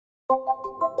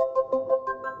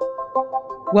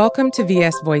Welcome to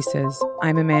VS Voices.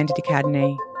 I'm Amanda de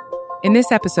Cadenet. In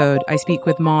this episode, I speak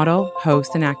with model,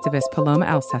 host, and activist Paloma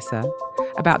Elsesser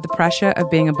about the pressure of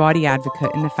being a body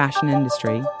advocate in the fashion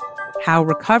industry, how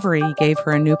recovery gave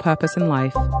her a new purpose in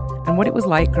life, and what it was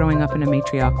like growing up in a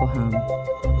matriarchal home.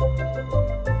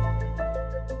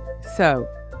 So,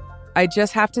 I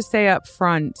just have to say up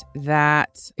front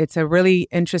that it's a really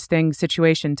interesting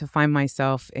situation to find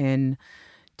myself in,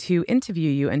 to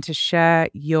interview you and to share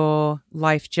your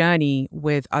life journey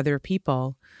with other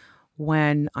people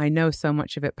when I know so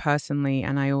much of it personally,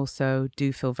 and I also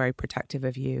do feel very protective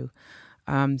of you.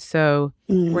 So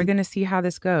we're going to see how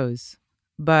this goes.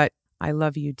 But I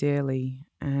love you dearly.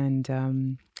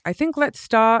 And I think let's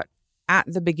start at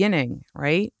the beginning,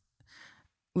 right?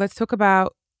 Let's talk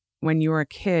about when you were a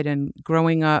kid and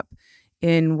growing up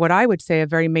in what I would say a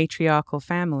very matriarchal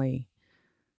family.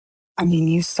 I mean,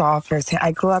 you saw firsthand.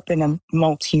 I grew up in a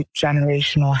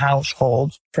multi-generational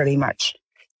household pretty much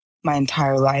my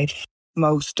entire life.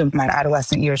 Most of my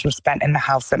adolescent years were spent in the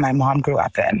house that my mom grew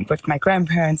up in, with my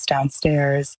grandparents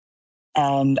downstairs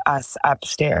and us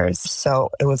upstairs. So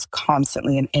it was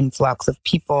constantly an influx of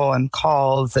people and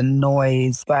calls and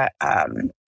noise. But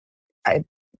I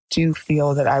do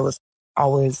feel that I was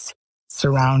always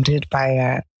surrounded by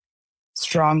a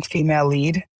strong female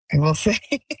lead, I will say.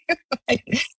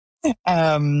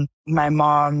 My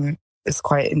mom is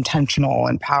quite intentional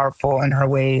and powerful in her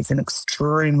ways and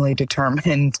extremely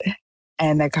determined.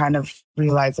 And I kind of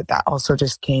realized that also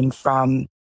just came from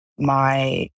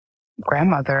my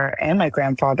grandmother and my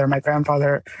grandfather. My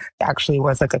grandfather actually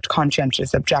was like a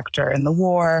conscientious objector in the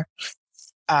war,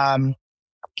 and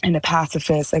a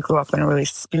pacifist. I grew up in a really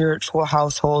spiritual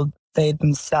household. They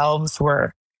themselves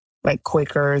were like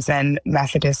Quakers and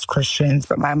Methodist Christians,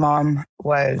 but my mom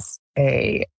was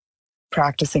a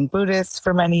practicing Buddhist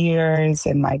for many years,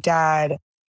 and my dad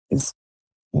is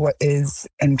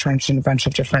entrenched in a bunch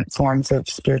of different forms of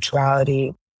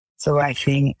spirituality. So I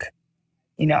think,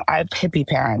 I have hippie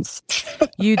parents.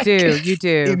 You do.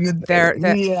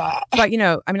 Yeah. But,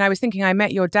 I was thinking I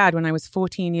met your dad when I was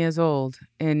 14 years old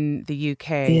in the UK.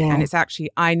 Yeah. And it's actually,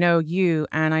 I know you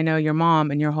and I know your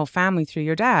mom and your whole family through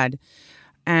your dad.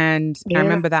 And I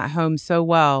remember that home so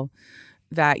well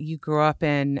that you grew up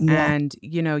in. Yeah. And,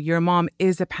 your mom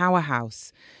is a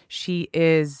powerhouse. She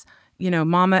is,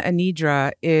 Mama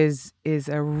Anidra is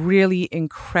a really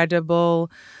incredible,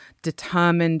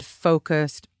 determined,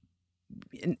 focused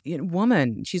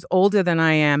woman. She's older than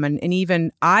I am. And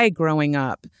even I, growing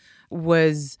up,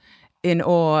 was in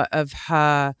awe of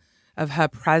her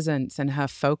presence and her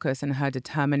focus and her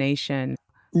determination.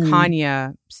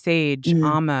 Kanya, Sage,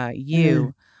 Amma,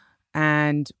 you,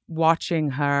 and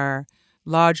watching her,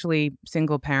 largely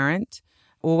single parent,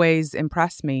 always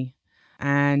impressed me.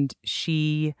 And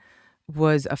she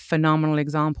was a phenomenal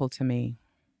example to me.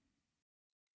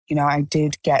 I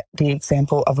did get the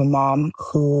example of a mom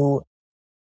who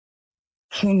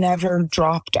never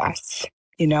dropped us.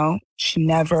 She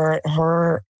never,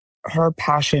 her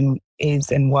passion is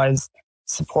and was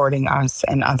supporting us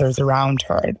and others around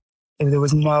her. There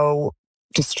was no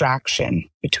distraction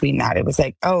between that. It was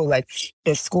like,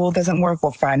 if school doesn't work,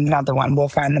 we'll find another one. We'll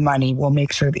find the money. We'll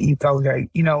make sure that you go there.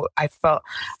 I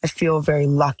feel very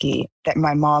lucky that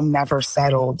my mom never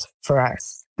settled for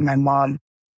us. My mom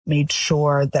made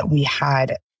sure that we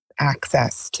had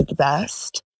access to the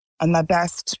best. And the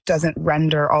best doesn't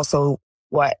render also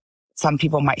what some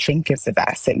people might think is the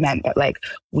best. It meant that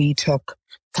we took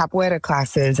capoeira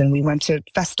classes and we went to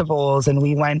festivals and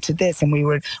we went to this and we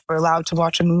were allowed to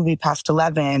watch a movie past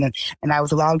 11 and I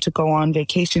was allowed to go on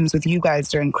vacations with you guys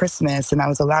during Christmas, and I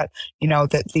was allowed,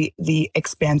 that the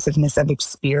expansiveness of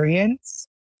experience,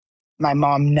 my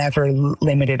mom never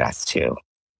limited us to.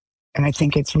 And I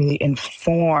think it's really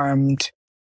informed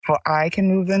how I can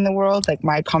move in the world,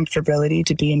 my comfortability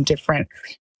to be in different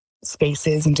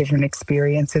spaces and different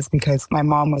experiences, because my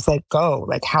mom was go,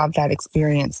 have that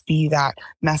experience, be that,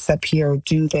 mess up here,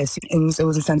 do this. It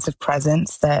was a sense of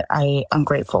presence that I'm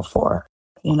grateful for.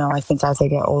 I think as I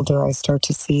get older, I start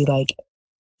to see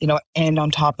and on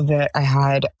top of it, I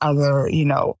had other,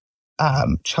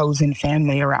 chosen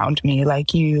family around me,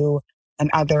 like you and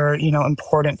other,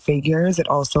 important figures that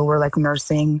also were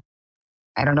nursing,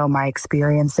 my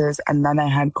experiences. And then I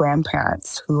had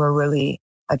grandparents who were really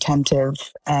attentive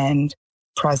and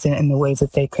present in the ways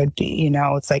that they could be.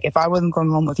 It's if I wasn't going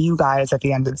home with you guys at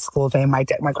the end of the school day, my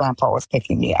grandpa was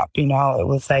picking me up. It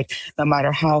was no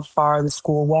matter how far the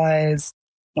school was,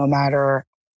 no matter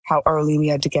how early we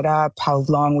had to get up, how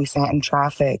long we sat in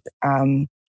traffic, I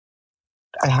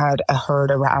had a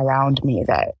herd around me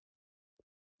that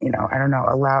I don't know,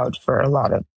 allowed for a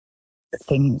lot of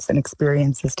things and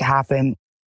experiences to happen.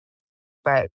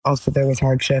 But also there was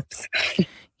hardships.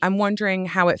 I'm wondering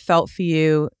how it felt for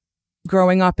you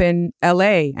growing up in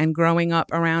LA and growing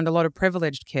up around a lot of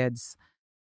privileged kids.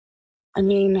 I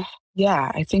mean,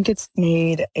 yeah, I think it's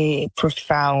made a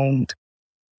profound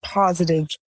positive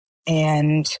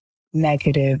and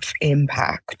negative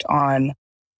impact on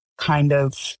kind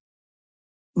of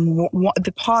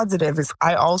the positive is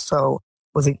I also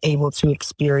was able to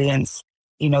experience,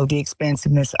 the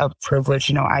expansiveness of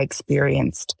privilege. I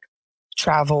experienced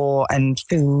travel and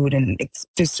food and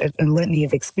just a litany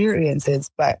of experiences,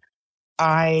 but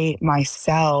I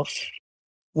myself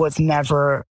was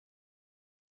never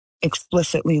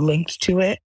explicitly linked to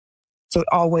it. So it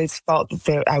always felt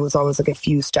that I was always like a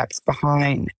few steps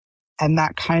behind. And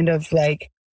that kind of like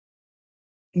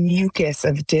mucus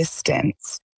of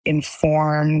distance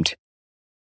informed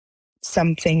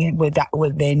something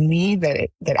within me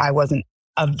that I wasn't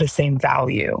of the same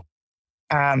value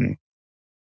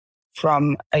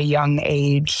from a young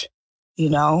age.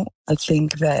 I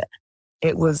think that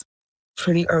it was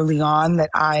pretty early on that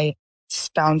I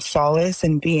found solace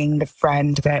in being the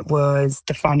friend that was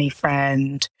the funny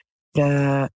friend,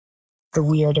 the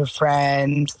weirder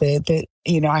friend,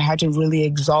 I had to really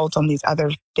exalt on these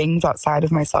other things outside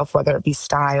of myself, whether it be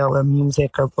style or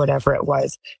music or whatever it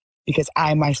was, because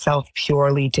I myself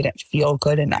purely didn't feel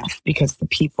good enough because the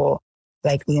people,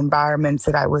 like the environments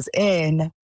that I was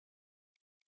in,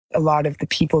 a lot of the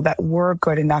people that were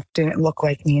good enough didn't look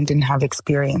like me and didn't have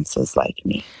experiences like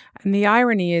me. And the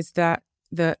irony is that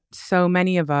so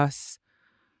many of us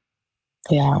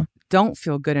don't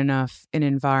feel good enough in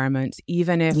environments,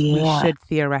 even if we should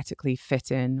theoretically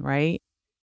fit in, right?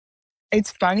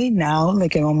 It's funny now,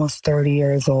 like I'm almost 30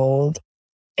 years old.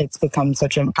 It's become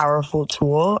such a powerful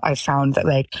tool. I found that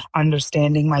like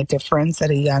understanding my difference at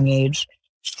a young age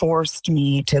forced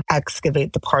me to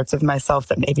excavate the parts of myself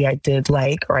that maybe I did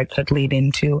like or I could lead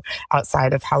into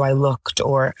outside of how I looked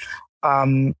or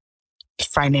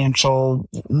financial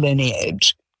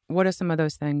lineage. What are some of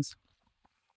those things?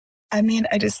 I mean,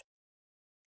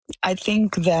 I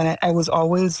think that I was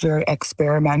always very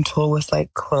experimental with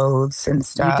like clothes and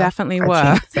stuff. You definitely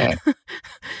were.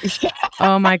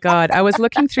 Oh my God. I was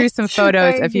looking through some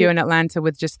photos of you in Atlanta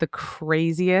with just the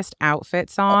craziest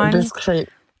outfits on.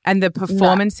 And the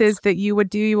performances that you would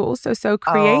do, you were also so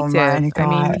creative. Oh my God.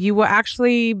 I mean, you were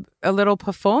actually a little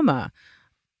performer.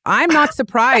 I'm not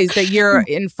surprised that you're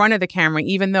in front of the camera,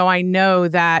 even though I know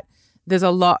that there's a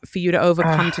lot for you to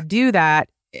overcome to do that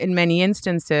in many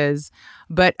instances.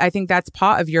 But I think that's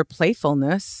part of your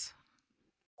playfulness.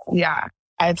 Yeah.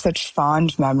 I have such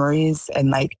fond memories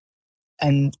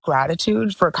and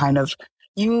gratitude for kind of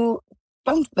you.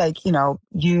 Both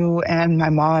you and my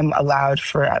mom allowed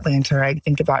for Atlanta. I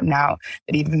think about now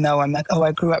that even though I'm like, oh,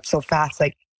 I grew up so fast,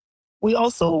 like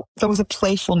there was a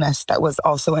playfulness that was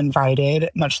also invited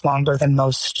much longer than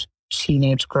most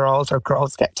teenage girls or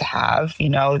girls get to have.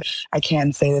 I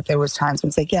can say that there was times when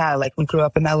it's like, yeah, like we grew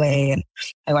up in LA and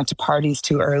I went to parties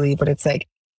too early, but it's like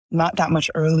not that much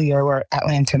earlier where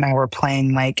Atlanta and I were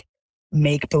playing like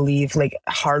make believe like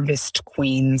harvest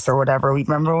queens or whatever. We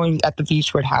remember when at the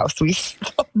Beechwood House we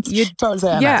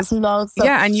Tarzana,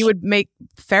 and you would make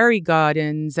fairy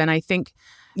gardens. And I think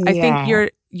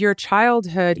your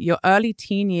childhood, your early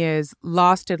teen years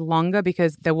lasted longer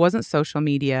because there wasn't social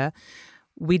media.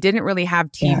 We didn't really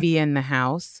have TV in the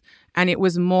house, and it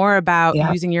was more about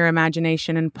using your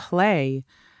imagination and play.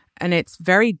 And it's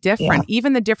very different.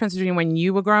 Even the difference between when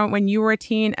you were a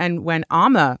teen and when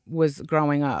Amma was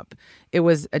growing up, it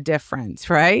was a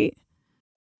difference, right?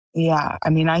 Yeah.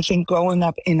 I mean, I think growing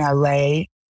up in LA,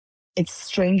 it's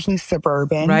strangely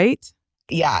suburban. Right?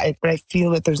 Yeah. But I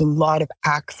feel that there's a lot of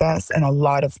access and a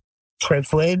lot of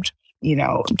privilege,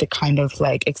 the kind of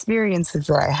like experiences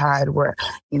that I had where,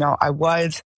 I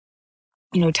was,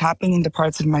 tapping into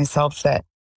parts of myself that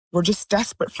were just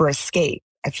desperate for escape.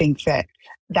 I think that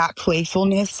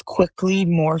playfulness quickly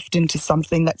morphed into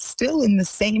something that's still in the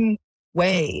same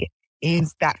way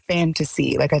is that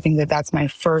fantasy. Like, I think that that's my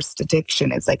first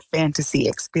addiction is like fantasy,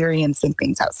 experiencing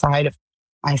things outside of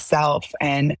myself.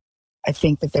 And I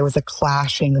think that there was a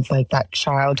clashing of like that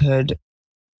childhood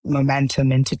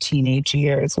momentum into teenage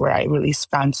years where I really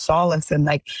found solace in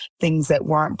like things that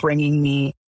weren't bringing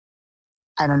me,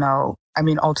 I don't know. I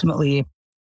mean, ultimately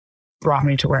brought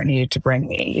me to where it needed to bring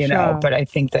me, you know, but I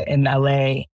think that in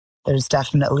LA, there's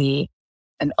definitely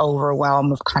an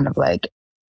overwhelm of kind of like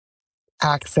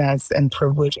access and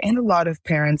privilege and a lot of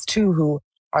parents too, who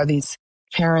are these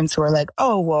parents who are like,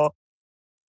 oh, well,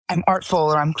 I'm artful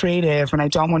or I'm creative and I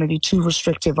don't want to be too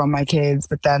restrictive on my kids.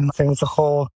 But then there was a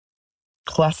whole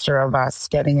cluster of us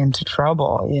getting into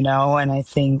trouble, you know? And I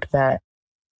think that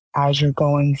as you're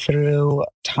going through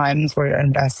times where you're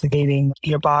investigating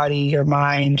your body, your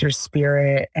mind, your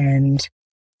spirit, and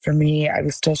for me, I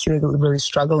was still really, really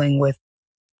struggling with,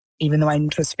 even though I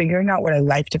was figuring out what I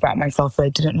liked about myself, but I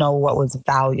didn't know what was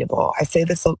valuable. I say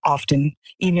this often,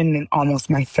 even in almost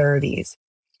my 30s.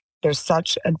 There's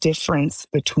such a difference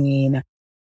between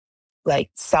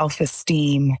like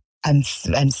self-esteem and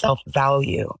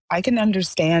self-value. I can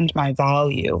understand my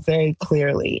value very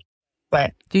clearly,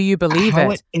 but do you believe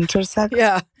how it? it intersects?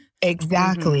 Yeah.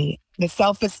 Exactly. The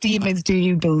self-esteem is, do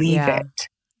you believe it?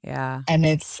 Yeah. And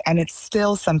it's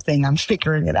still something I'm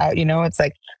figuring it out. You know, it's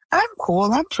like, I'm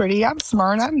cool, I'm pretty, I'm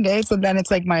smart, I'm this. But then it's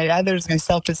like my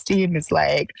self-esteem is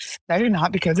like, no, you're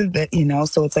not because of that, you know?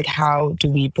 So it's like, how do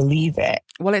we believe it?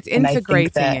 Well, it's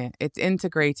integrating it. It's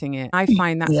integrating it. I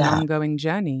find that's an ongoing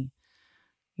journey.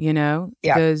 You know,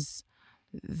 there's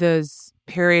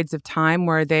periods of time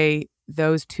where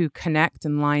those two connect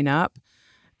and line up.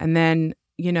 And then,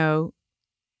 you know,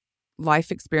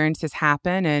 life experiences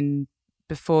happen, and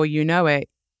before you know it,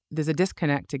 there's a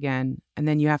disconnect again. And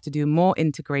then you have to do more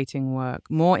integrating work,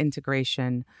 more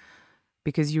integration,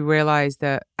 because you realize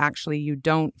that actually you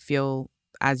don't feel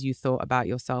as you thought about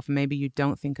yourself. Maybe you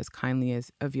don't think as kindly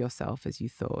of yourself as you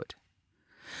thought.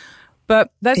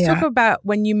 But let's talk about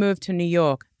when you moved to New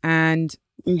York and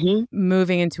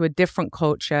moving into a different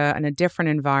culture and a different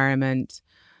environment,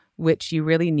 which you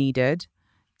really needed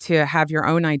to have your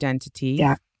own identity.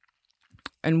 Yeah.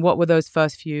 And what were those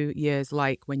first few years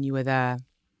like when you were there?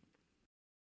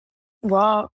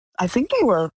 Well, I think it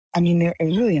was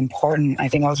really important. I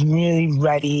think I was really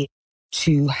ready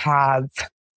to have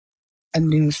a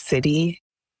new city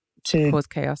to cause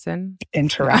chaos in,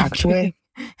 interact with.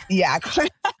 Yeah.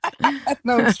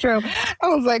 No, it's true. I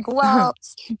was like, well,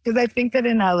 because I think that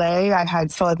in LA, I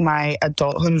had felt like my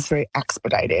adulthood was very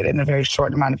expedited in a very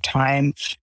short amount of time.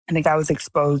 I think I was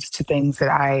exposed to things that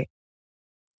I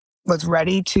was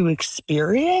ready to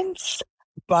experience,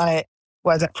 but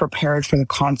wasn't prepared for the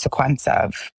consequence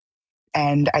of.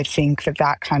 And I think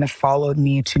that kind of followed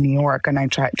me to New York, and I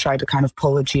tried to kind of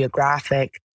pull a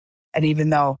geographic. And even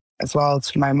though, as well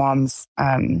as my mom's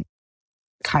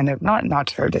kind of, not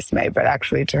to her dismay, but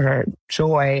actually to her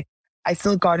joy, I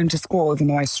still got into school, even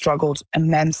though I struggled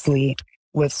immensely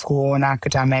with school and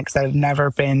academics. I've never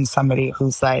been somebody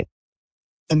who's like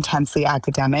intensely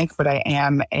academic, but I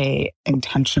am a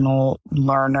intentional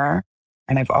learner,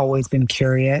 and I've always been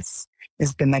curious.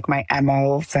 It's been like my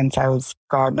MO since I was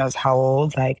God knows how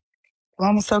old. Like,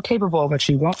 mom is so capable, but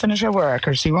she won't finish her work,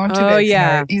 or she won't do this.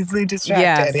 Yeah, easily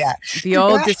distracted. Yes. Yeah, the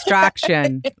old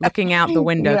distraction, looking out the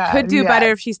window. Could do better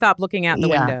if she stopped looking out the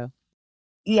window.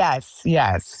 Yes.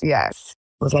 It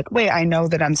was like, wait, I know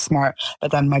that I'm smart,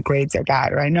 but then my grades are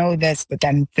bad, or I know this, but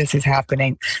then this is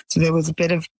happening. So there was a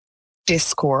bit of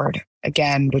discord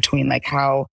again between like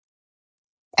how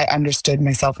I understood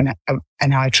myself and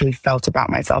how I truly felt about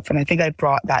myself. And I think I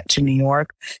brought that to New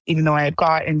York, even though I had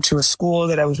got into a school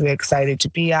that I was really excited to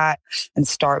be at and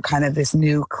start kind of this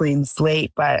new clean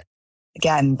slate. But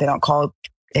again, they don't call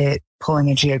it pulling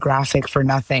a geographic for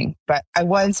nothing. But I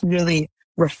was really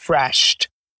refreshed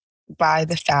by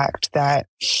the fact that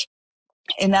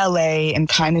in LA and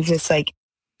kind of this like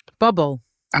bubble.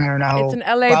 I don't know. It's an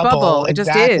LA bubble. It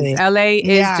just is. LA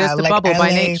is just a bubble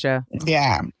by nature.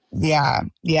 Yeah.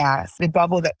 The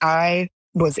bubble that I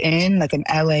was in, like an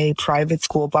LA private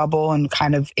school bubble, and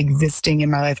kind of existing in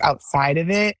my life outside of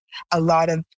it. A lot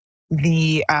of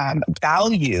the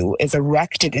value is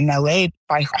erected in LA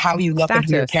by how you look at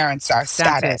your parents are.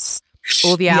 Status.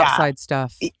 All the outside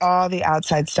stuff. All the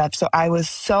outside stuff. So I was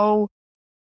so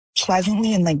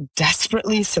pleasantly and like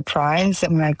desperately surprised that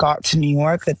when I got to New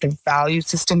York, that the value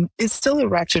system is still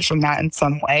erected from that in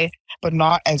some way, but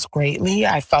not as greatly.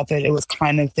 I felt that it was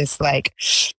kind of this like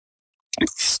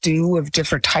stew of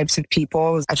different types of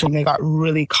people. I think I got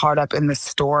really caught up in the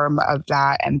storm of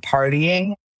that and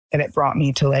partying, that it brought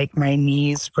me to like my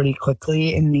knees pretty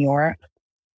quickly in New York.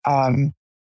 I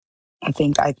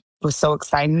think I was so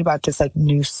excited about this like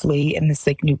new slate and this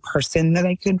like new person that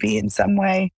I could be in some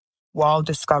way, while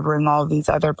discovering all these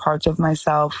other parts of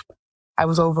myself. I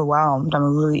was overwhelmed. I'm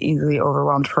a really easily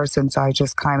overwhelmed person. So I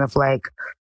just kind of like,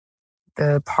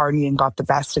 the partying got the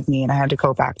best of me, and I had to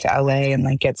go back to LA and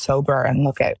like get sober and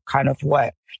look at kind of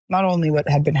not only what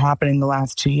had been happening the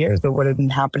last 2 years, but what had been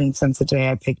happening since the day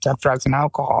I picked up drugs and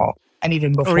alcohol. And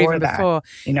even or before even that, before.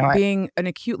 you know, Being an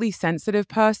acutely sensitive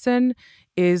person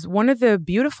is one of the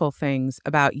beautiful things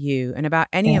about you and about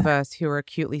any of yeah, us who are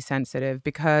acutely sensitive,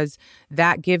 because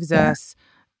that gives yeah, us,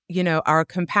 our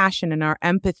compassion and our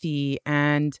empathy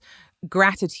and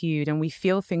gratitude, and we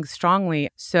feel things strongly.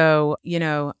 So,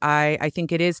 I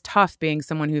think it is tough being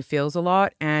someone who feels a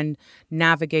lot and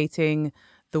navigating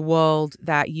the world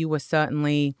that you were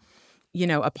certainly,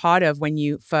 a part of when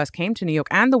you first came to New York,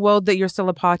 and the world that you're still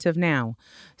a part of now.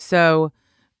 So,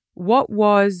 what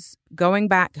was going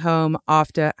back home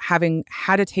after having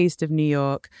had a taste of New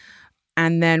York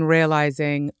and then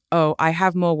realizing, oh, I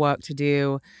have more work to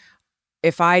do.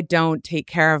 If I don't take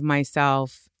care of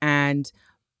myself and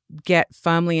get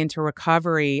firmly into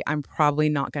recovery, I'm probably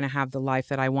not going to have the life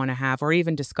that I want to have or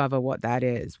even discover what that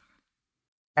is.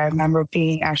 I remember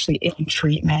being actually in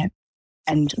treatment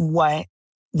and what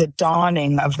the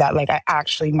dawning of that, like I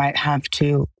actually might have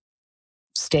to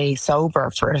stay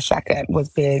sober for a second, was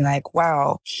being like,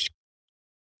 wow,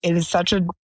 it is such a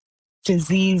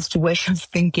diseased way of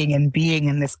thinking and being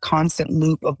in this constant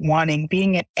loop of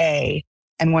being at A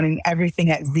and wanting everything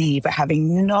at Z, but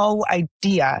having no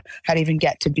idea how to even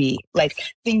get to B. Like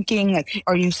thinking, like,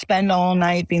 or you spend all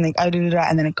night being like, I do that,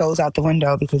 and then it goes out the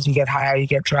window because you get high or you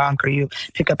get drunk or you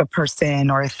pick up a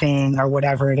person or a thing or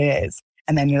whatever it is.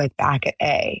 And then you're like back at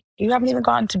A. You haven't even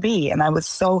gone to B. And I was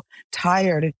so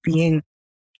tired of being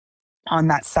on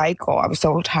that cycle. I was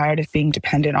so tired of being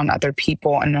dependent on other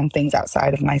people and on things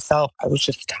outside of myself. I was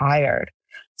just tired.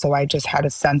 So I just had a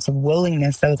sense of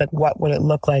willingness. I was like, what would it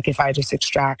look like if I just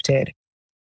extracted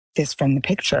this from the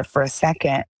picture for a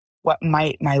second? What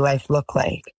might my life look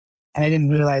like? And I didn't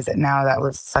realize that now that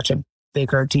was such a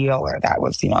bigger deal, or that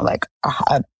was, like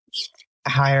a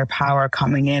higher power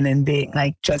coming in and being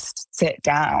like, just sit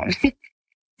down.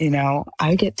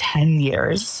 I get 10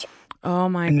 years. Oh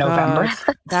my in November.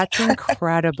 God. That's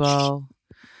incredible.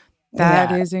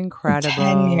 That is incredible.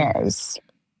 10 years.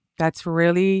 That's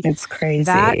really, it's crazy.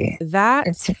 That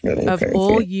it's really of crazy.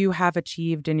 all you have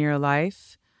achieved in your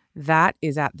life, that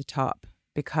is at the top,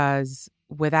 because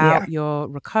without your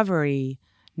recovery,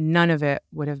 none of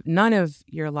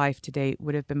your life to date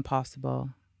would have been possible.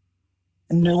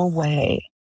 No way.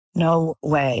 No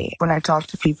way. When I talk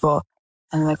to people,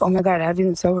 I'm like, oh my God, I've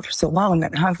been sober for so long,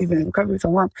 and how have you been in recovery for so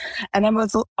long? And then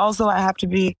also, I have to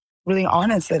be really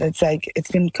honest that it's like,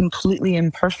 it's been completely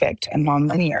imperfect and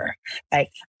nonlinear. Like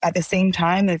at the same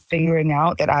time as figuring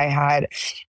out that I had,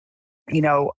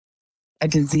 a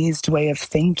diseased way of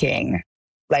thinking,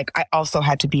 like I also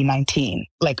had to be 19.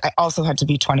 Like I also had to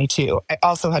be 22. I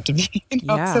also had to be,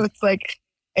 so it's like,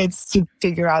 it's to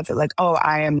figure out that like, oh,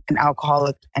 I am an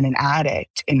alcoholic and an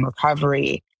addict in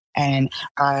recovery. And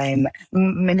I'm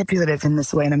manipulative in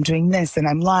this way, and I'm doing this, and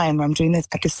I'm lying, or I'm doing this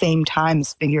at the same time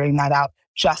as figuring that out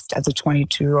just as a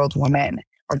 22-year-old woman,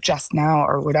 or just now,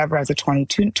 or whatever, as a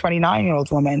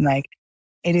 29-year-old woman. Like,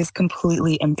 it is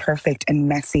completely imperfect and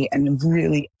messy and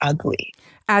really ugly.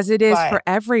 As it is for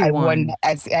everyone.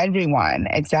 As everyone,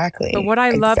 exactly. But what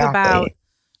I love about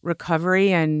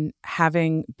recovery, and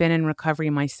having been in recovery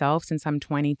myself since I'm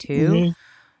 22, mm-hmm.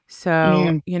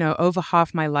 So, over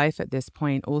half my life at this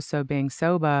point, also being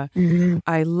sober,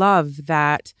 I love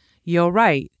that you're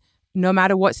right. No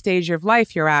matter what stage of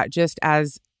life you're at, just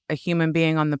as a human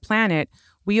being on the planet,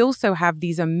 we also have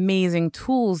these amazing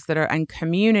tools and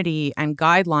community and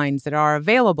guidelines that are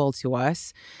available to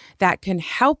us that can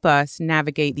help us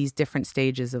navigate these different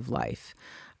stages of life.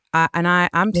 And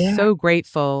I'm so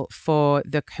grateful for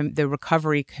the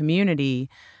recovery community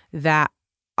that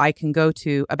I can go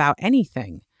to about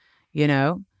anything.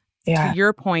 To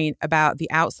your point about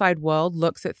the outside world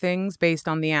looks at things based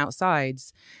on the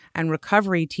outsides, and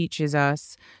recovery teaches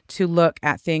us to look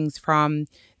at things from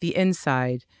the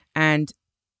inside. And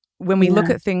when we look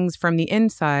at things from the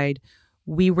inside,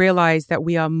 we realize that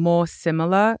we are more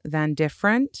similar than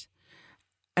different.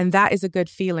 And that is a good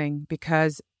feeling,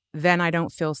 because then I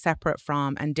don't feel separate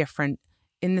from and different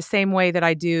in the same way that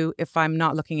I do if I'm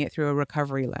not looking at it through a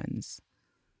recovery lens.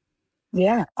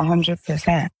 Yeah,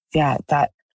 100%. Yeah,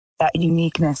 that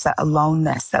uniqueness, that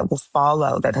aloneness that will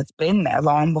follow, that has been there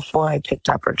long before I picked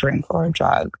up or drink or a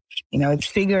drug. It's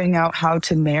figuring out how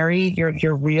to marry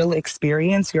your real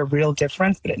experience, your real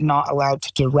difference, but it not allowed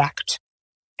to direct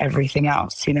everything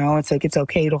else. It's like, it's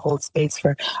okay to hold space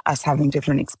for us having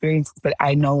different experiences, but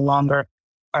I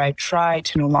try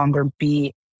to no longer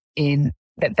be in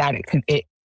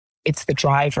it's the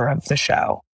driver of the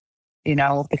show,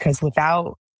 because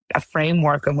without a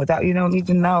framework and without,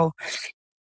 even though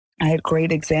I had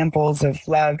great examples of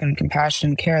love and compassion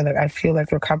and care, that I feel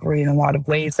like recovery in a lot of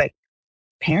ways, like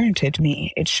parented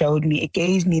me. It showed me, it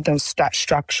gave me that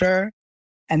structure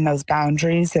and those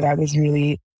boundaries that I was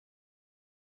really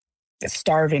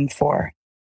starving for.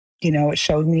 You know, it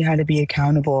showed me how to be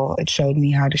accountable. It showed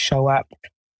me how to show up.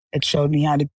 It showed me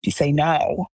how to say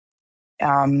no.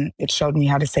 It showed me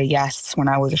how to say yes when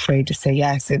I was afraid to say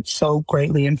yes. It so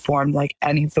greatly informed like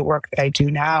any of the work that I do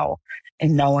now,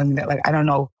 and knowing that like I don't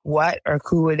know what or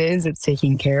who it is that's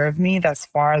taking care of me thus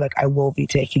far, like I will be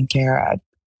taken care of.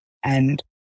 And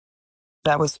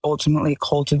that was ultimately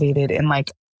cultivated in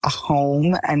like a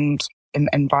home and an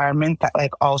environment that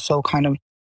like also kind of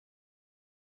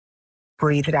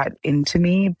breathed that into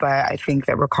me. But I think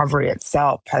that recovery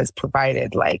itself has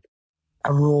provided like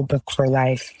a rule book for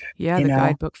life. Yeah, the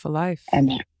guidebook for life.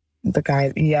 And the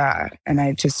guide, yeah. And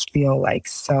I just feel like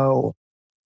so,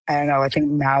 I don't know, I think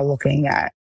now looking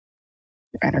at,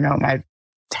 I don't know, my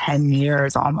 10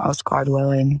 years almost, God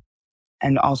willing,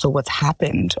 and also what's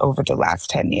happened over the last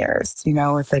 10 years, you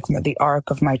know, it's like the arc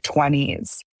of my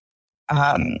 20s,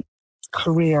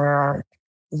 career,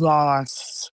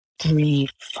 loss, grief,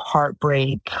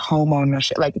 heartbreak, home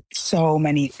ownership, like so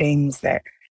many things that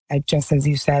I just, as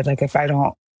you said, like if I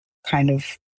don't kind of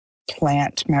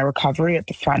plant my recovery at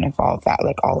the front of all of that,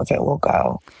 like all of it will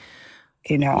go,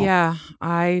 you know? Yeah,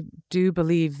 I do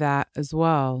believe that as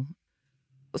well.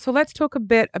 So let's talk a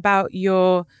bit about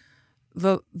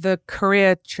the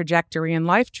career trajectory and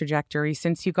life trajectory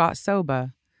since you got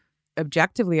sober.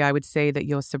 Objectively, I would say that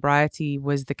your sobriety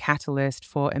was the catalyst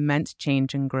for immense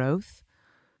change and growth.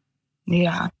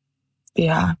 Yeah.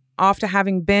 Yeah. After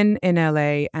having been in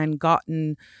LA and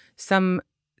gotten some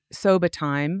sober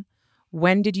time,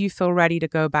 when did you feel ready to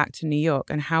go back to New York,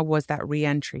 and how was that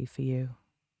re-entry for you?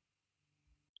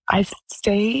 I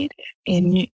stayed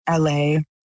in LA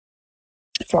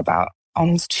for about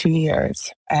almost 2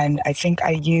 years. And I think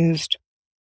I used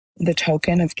the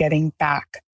token of getting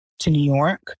back to New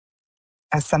York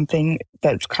as something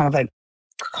that kind of like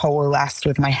coalesced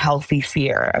with my healthy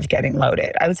fear of getting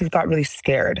loaded. Got really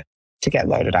scared to get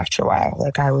loaded after a while.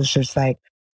 Like I was just like,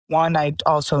 one, I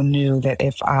also knew that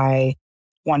if I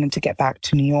wanted to get back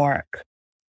to New York,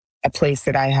 a place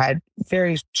that I had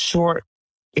very short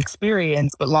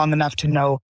experience, but long enough to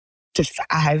know,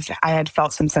 I had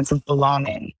felt some sense of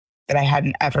belonging that I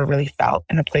hadn't ever really felt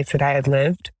in a place that I had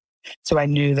lived. So I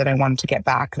knew that I wanted to get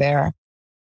back there.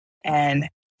 And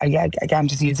again,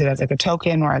 just use it as like a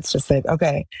token where it's just like,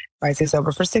 okay, if I stay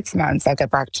sober for 6 months, I'll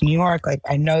get back to New York. Like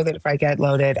I know that if I get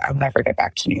loaded, I'll never get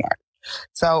back to New York.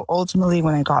 So ultimately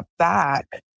when I got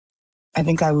back, I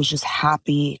think I was just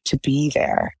happy to be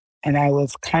there. And I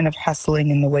was kind of hustling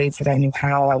in the ways that I knew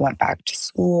how. I went back to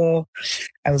school.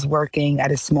 I was working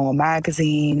at a small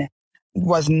magazine.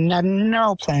 Had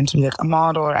no plan to be like a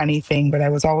model or anything, but I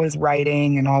was always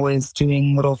writing and always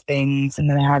doing little things. And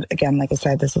then I had, again, like I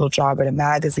said, this little job at a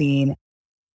magazine.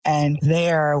 And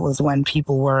there was when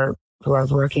people who I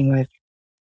was working with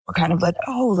were kind of like,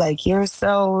 oh, like you're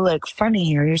so like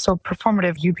funny or you're so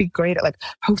performative. You'd be great at like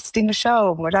hosting a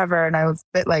show, whatever. And I was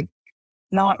a bit like,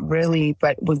 not really,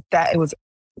 but it was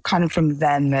kind of from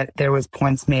then that there was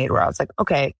points made where I was like,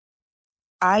 okay,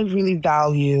 I really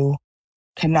value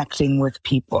connecting with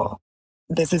people.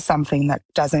 This is something that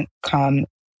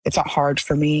it's not hard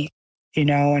for me, you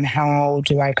know, and how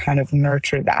do I kind of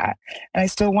nurture that? And I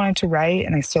still wanted to write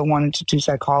and I still wanted to do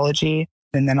psychology.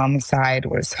 And then on the side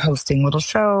was hosting little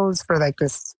shows for like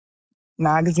this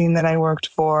magazine that I worked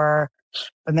for.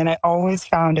 But then I always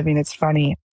found, I mean, it's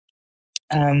funny,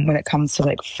 when it comes to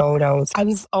like photos, I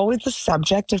was always the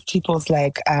subject of people's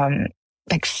like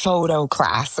photo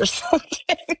class or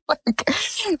something.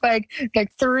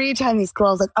 like 3 times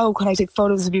girls like, oh, can I take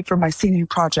photos of you for my senior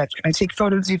project? Can I take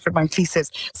photos of you for my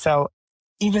thesis? So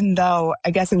even though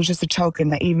I guess it was just a token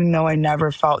that even though I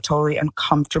never felt totally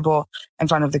uncomfortable in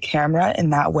front of the camera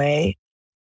in that way,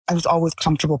 I was always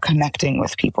comfortable connecting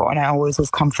with people. And I always was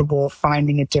comfortable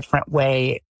finding a different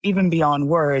way, even beyond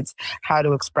words, how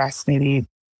to express maybe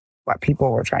what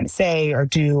people were trying to say or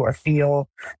do or feel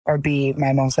or be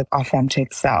my most like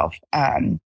authentic self.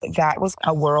 That was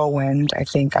a whirlwind. I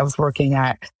think I was working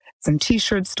at some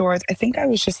t-shirt stores. I think I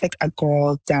was just like a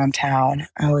girl downtown.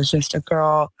 I was just a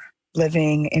girl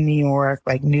living in New York,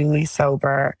 like newly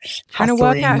sober, trying to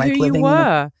work out like who you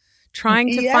were, trying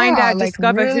to find out, like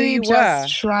discover really who you were.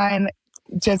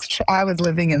 I was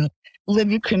living in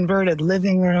converted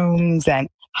living rooms and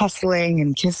hustling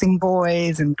and kissing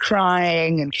boys and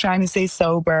crying and trying to stay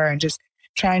sober and just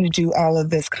trying to do all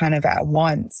of this kind of at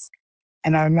once.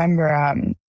 And I remember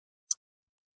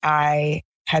I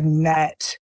had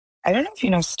met, I don't know if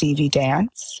you know Stevie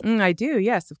Dance. I do,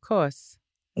 yes, of course.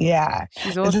 Yeah.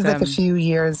 She's This is like a awesome. few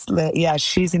years. Yeah,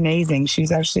 she's amazing.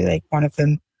 She's actually like one of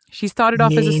the She started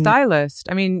off as a main. stylist.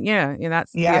 I mean, yeah,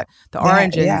 that's Yeah. the Yeah.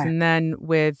 origins, Yeah. and then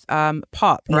with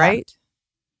Pop, Yeah. right?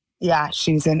 Yeah.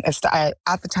 She's in at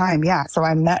the time. Yeah. So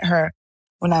I met her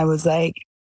when I was like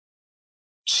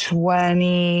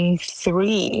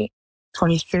 23,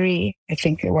 23, I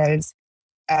think it was.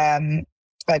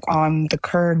 Like on the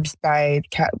curbs by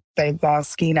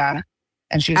Valskina,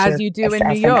 and she's As with you do in New a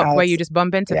friend York, where you Alex. just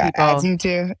bump into Yeah, as people. you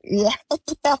do. Yeah.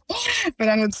 But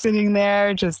I was sitting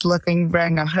there just looking,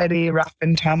 wearing a hoodie, rough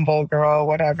and tumble girl,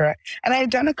 whatever. And I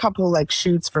had done a couple like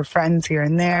shoots for friends here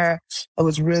and there. I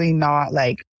was really not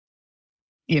like,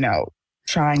 you know,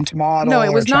 trying to model No, it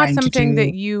or was not trying to something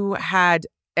that do. you had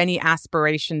any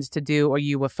aspirations to do or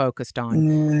you were focused on.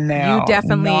 You No,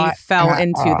 definitely not fell at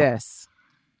into all. this.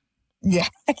 Yeah.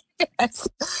 Yes.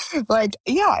 Like,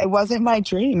 yeah, it wasn't my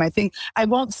dream. I think I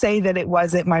won't say that it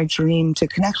wasn't my dream to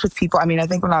connect with people. I mean, I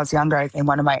think when I was younger, I think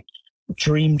one of my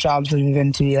dream jobs would have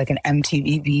been to be like an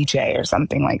MTV VJ or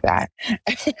something like that.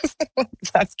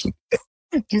 That's do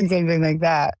something like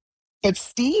that. But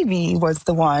Stevie was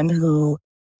the one who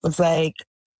was like,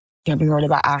 you know, we heard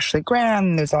about Ashley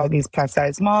Graham. There's all these plus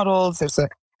size models.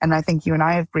 And I think you and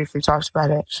I have briefly talked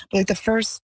about it. Like the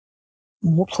first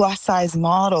plus size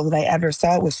model that I ever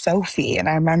saw was Sophie, and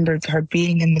I remembered her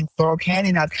being in the Laurel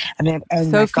Canyon. Oh my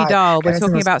Sophie God, Dahl. We're Edison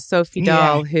talking was, about Sophie yeah,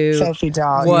 Dahl, who Sophie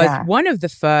Dahl, was yeah, one of the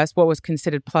first, what was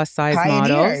considered plus size models.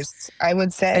 pioneers, I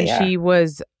would say, And yeah, she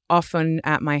was often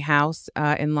at my house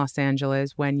in Los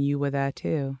Angeles when you were there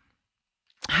too.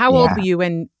 How old were yeah.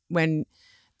 you when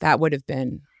that would have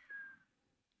been?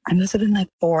 I must have been like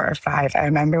 4 or 5. I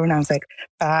remember when I was like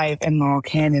 5 in Laurel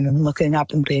Canyon and looking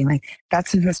up and being like,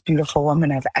 that's the most beautiful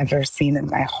woman I've ever seen in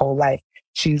my whole life.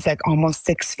 She's like almost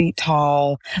 6 feet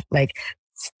tall, like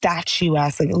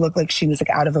statuesque. Like it looked like she was like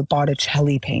out of a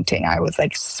Botticelli painting. I was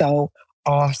like so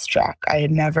awestruck. I'd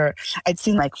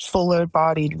seen like fuller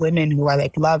bodied women who I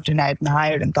like loved and I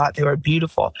admired and thought they were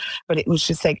beautiful. But it was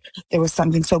just like, there was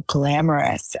something so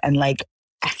glamorous and like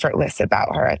effortless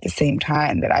about her at the same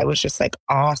time that I was just like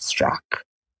awestruck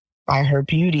by her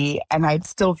beauty. And I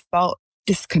still felt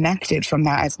disconnected from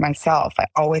that as myself. I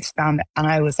always found that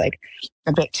I was like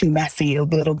a bit too messy, a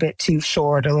little bit too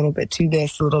short, a little bit too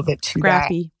this, a little bit too that.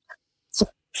 Scrappy. So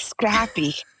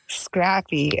scrappy,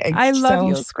 and I love so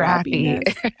your scrappy.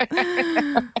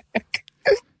 scrappiness.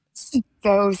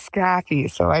 So scrappy.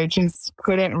 So I just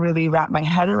couldn't really wrap my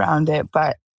head around it.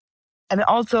 And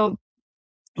also,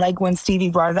 like when Stevie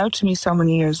brought it out to me so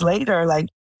many years later, like,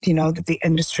 you know, that the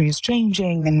industry is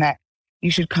changing and that you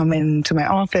should come into my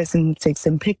office and take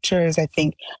some pictures. I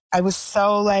think I was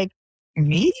so like,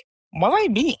 me? What do I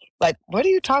mean? Like, what are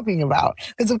you talking about?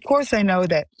 Because of course I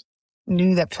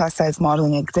knew that plus size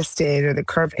modeling existed or the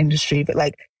curve industry, but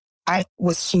like I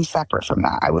was too separate from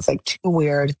that. I was like too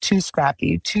weird, too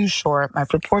scrappy, too short. My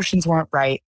proportions weren't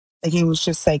right. Like it was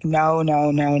just like, no,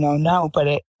 no, no, no, no. But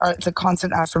it's a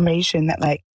constant affirmation that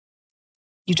like,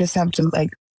 you just have to like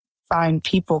find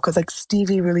people. Cause like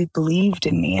Stevie really believed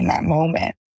in me in that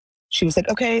moment. She was like,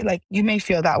 okay, like you may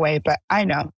feel that way, but I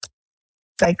know.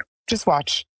 It's like, just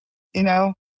watch, you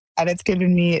know? And it's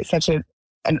given me such an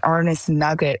earnest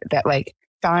nugget that like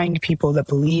find people that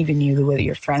believe in you the way that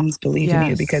your friends believe in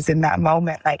you. Because in that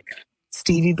moment, like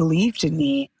Stevie believed in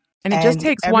me. And it just And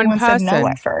takes one everyone said no person.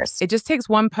 at first. It just takes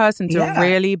one person to Yeah.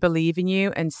 really believe in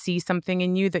you and see something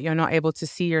in you that you're not able to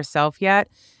see yourself yet.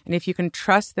 And if you can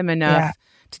trust them enough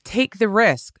to take the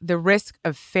risk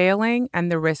of failing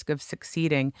and the risk of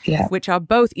succeeding, which are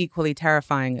both equally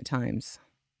terrifying at times.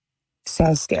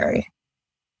 So scary.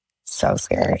 So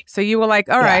scary. So you were like,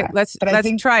 all right, let's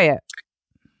try it.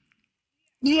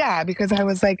 Yeah, because I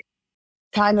was like,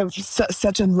 kind of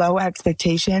such a low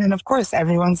expectation. And of course,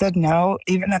 everyone said no,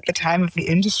 even at the time of the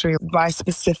industry, my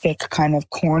specific kind of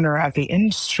corner of the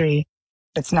industry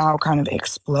that's now kind of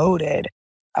exploded.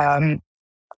 I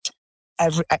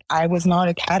was not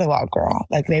a catalog girl.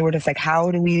 Like they were just like,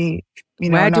 how do we,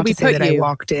 where do we put you? I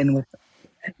walked in with,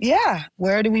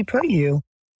 where do we put you?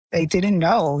 They didn't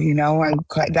know,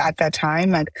 at that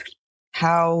time, like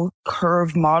how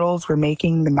curved models were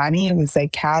making the money. It was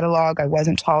like catalog. I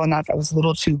wasn't tall enough. I was a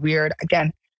little too weird.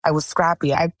 Again, I was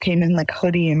scrappy. I came in like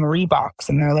hoodie and Reeboks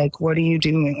and they're like, what are you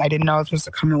doing? I didn't know I was supposed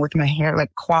to come in with my hair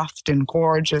like coiffed and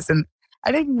gorgeous. And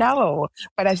I didn't know,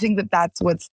 but I think that that's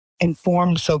what's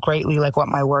informed so greatly, like what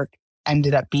my work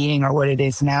ended up being or what it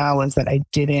is now is that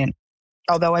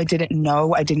although I didn't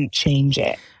know, I didn't change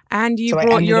it. And you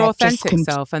brought your authentic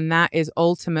self. And that is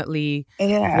ultimately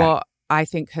what I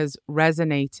think has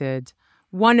resonated.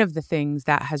 One of the things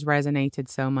that has resonated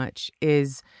so much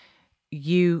is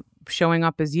you showing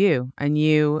up as you and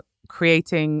you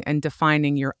creating and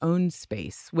defining your own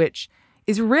space, which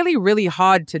is really, really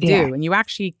hard to do. Yeah. And you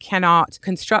actually cannot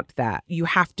construct that. You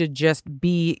have to just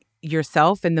be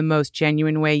yourself in the most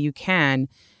genuine way you can.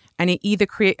 And it either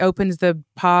opens the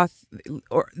path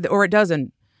or it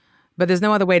doesn't. But there's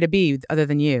no other way to be other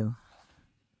than you.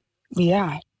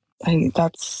 Yeah. I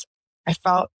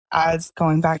felt, as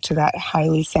going back to that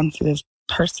highly sensitive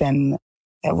person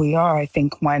that we are, I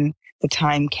think when the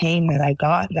time came that I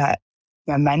got that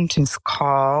momentous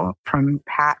call from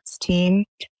Pat's team,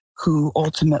 who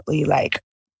ultimately like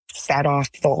set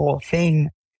off the whole thing,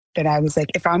 that I was like,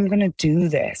 if I'm going to do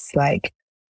this, like,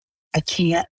 I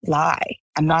can't lie.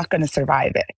 I'm not going to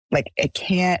survive it. Like, it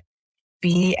can't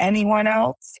be anyone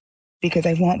else because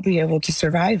I won't be able to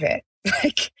survive it.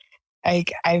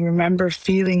 Like, I remember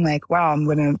feeling like, wow, I'm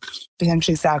going to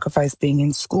potentially sacrifice being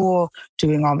in school,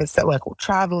 doing all this stuff, like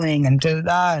traveling and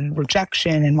and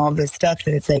rejection and all this stuff.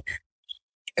 That it's like,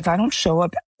 if I don't show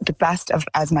up the best of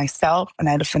as myself,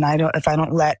 and if I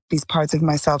don't let these parts of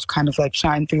myself kind of like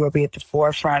shine through or be at the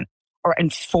forefront or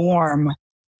inform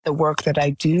the work that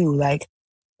I do, like,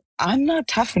 I'm not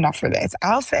tough enough for this.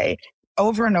 I'll say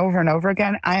over and over and over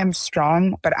again, I am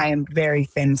strong, but I am very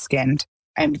thin-skinned.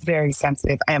 I am very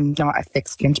sensitive. I am not a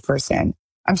thick-skinned person.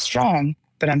 I'm strong,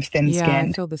 but I'm thin-skinned. Yeah,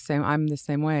 I feel the same. I'm the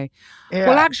same way. Yeah.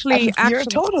 Well, actually, you're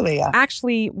totally. Yeah.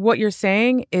 Actually, what you're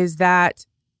saying is that,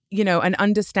 you know, an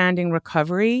understanding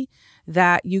recovery,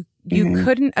 that you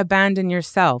couldn't abandon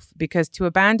yourself, because to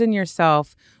abandon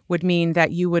yourself would mean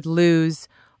that you would lose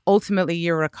ultimately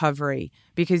your recovery,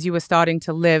 because you were starting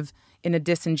to live in a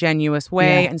disingenuous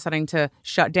way and starting to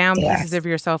shut down pieces of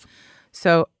yourself.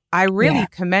 So I really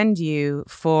commend you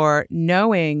for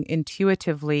knowing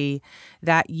intuitively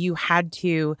that you had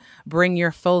to bring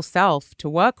your full self to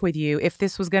work with you if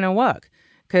this was going to work.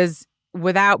 Because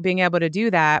without being able to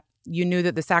do that, you knew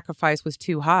that the sacrifice was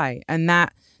too high. And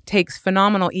that takes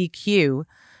phenomenal EQ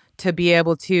to be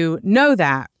able to know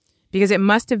that, because it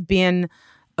must have been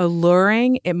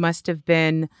alluring. It must have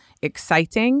been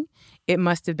exciting. It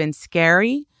must have been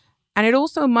scary. And it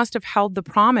also must have held the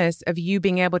promise of you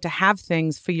being able to have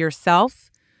things for yourself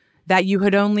that you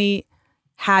had only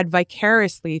had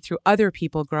vicariously through other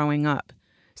people growing up.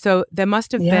 So there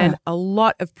must have been a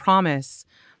lot of promise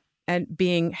and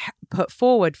being put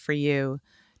forward for you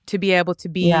to be able to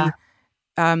be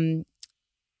insightful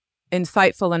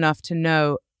enough to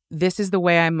know, this is the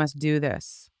way I must do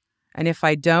this. And if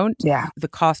I don't, the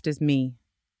cost is me.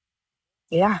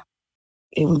 Yeah.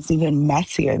 It was even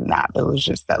messier than that. It was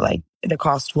just that, like, the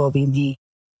cost will be me.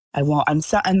 I won't.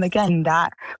 And again,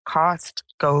 that cost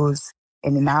goes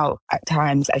in and out. At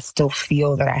times, I still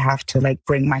feel that I have to, like,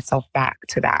 bring myself back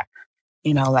to that,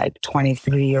 you know, like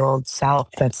 23-year-old self.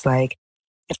 That's like,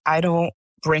 if I don't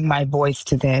bring my voice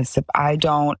to this, if I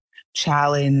don't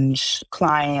challenge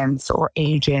clients or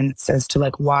agents as to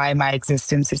like why my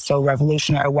existence is so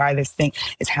revolutionary, why this thing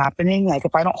is happening, like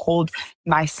if I don't hold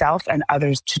myself and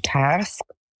others to task,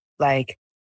 like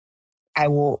I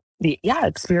will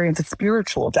experience a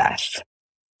spiritual death.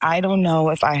 I don't know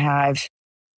if I have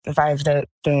the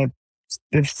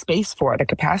space for it, the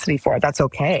capacity for it. That's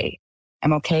okay.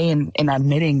 I'm okay in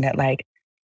admitting that, like,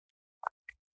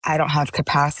 I don't have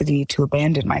capacity to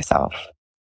abandon myself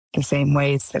the same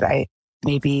ways that I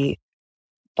maybe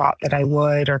thought that I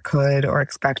would or could or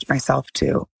expect myself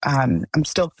to. I'm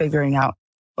still figuring out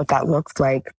what that looks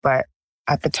like. But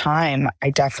at the time, I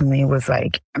definitely was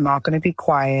like, I'm not going to be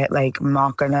quiet. Like, I'm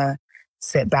not going to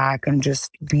sit back and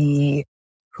just be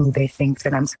who they think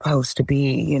that I'm supposed to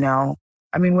be, you know?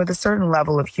 I mean, with a certain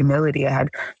level of humility, I had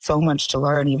so much to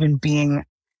learn, even being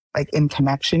like in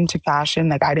connection to fashion.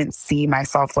 Like, I didn't see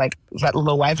myself like that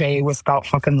Loewe was spelled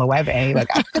fucking Loewe. Like,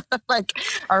 like,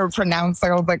 or pronounced,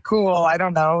 like, I was like, cool. I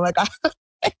don't know. Like,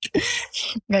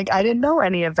 like, I didn't know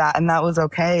any of that. And that was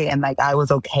okay. And like, I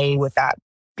was okay with that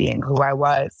being who I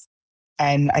was.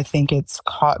 And I think it's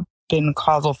been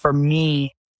causal for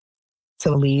me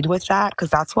to lead with that, because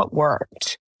that's what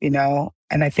worked, you know?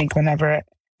 And I think whenever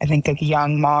I think like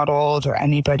young models or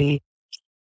anybody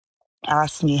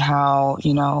ask me how,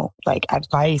 you know, like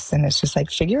advice, and it's just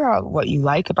like, figure out what you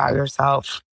like about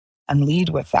yourself and lead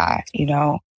with that. You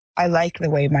know, I like the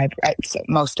way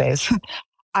most days,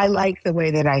 I like the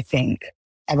way that I think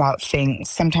about things.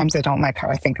 Sometimes I don't like how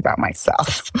I think about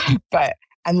myself, but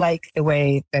I like the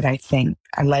way that I think.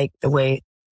 I like the way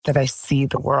that I see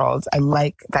the world. I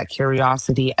like that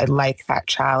curiosity. I like that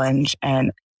challenge.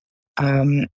 And,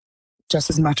 just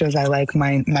as much as I like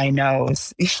my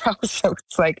nose, you know? So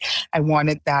it's like, I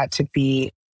wanted that to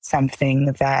be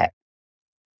something that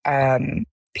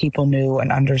people knew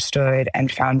and understood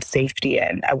and found safety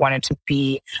in. I wanted to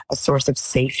be a source of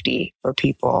safety for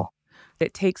people.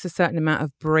 It takes a certain amount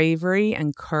of bravery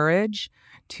and courage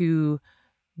to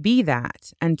be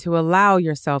that and to allow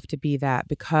yourself to be that,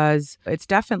 because it's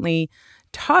definitely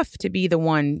tough to be the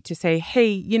one to say, hey,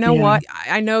 you know what?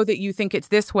 I know that you think it's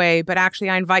this way, but actually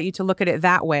I invite you to look at it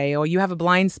that way, or you have a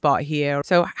blind spot here.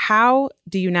 So how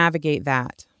do you navigate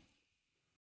that?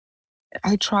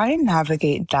 I try and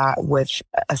navigate that with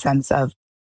a sense of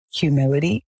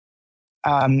humility,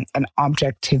 and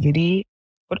objectivity,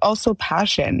 but also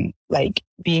passion, like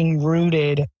being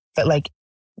rooted, but like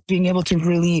being able to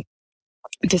really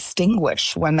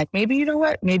distinguish when, like, maybe, you know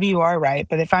what, maybe you are right.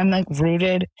 But if I'm like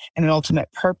rooted in an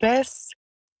ultimate purpose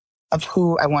of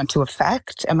who I want to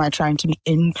affect, am I trying to be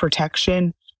in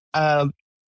protection of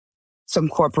some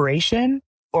corporation,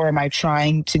 or am I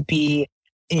trying to be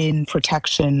in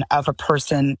protection of a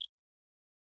person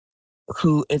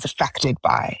who is affected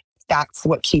by? That's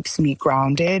what keeps me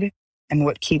grounded, and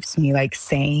what keeps me like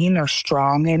sane or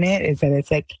strong in it is that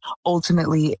it's like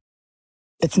ultimately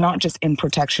it's not just in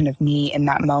protection of me in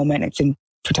that moment, it's in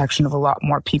protection of a lot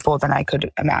more people than I could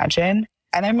imagine.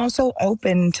 And I'm also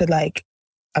open to like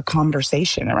a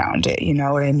conversation around it. You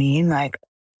know what I mean? Like,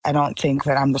 I don't think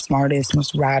that I'm the smartest,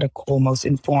 most radical, most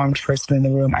informed person in the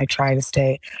room. I try to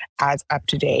stay as up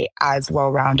to date, as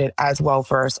well-rounded, as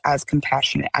well-versed, as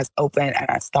compassionate, as open, and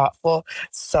as thoughtful,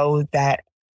 so that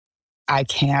I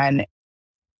can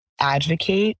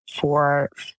advocate for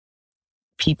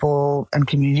people and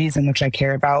communities in which I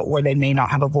care about where they may not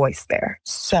have a voice there.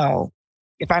 So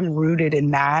if I'm rooted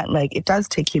in that, like, it does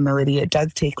take humility. It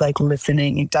does take like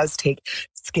listening. It does take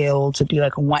skill to be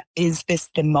like, what is this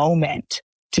the moment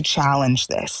to challenge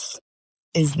this?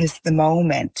 Is this the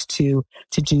moment to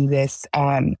do this?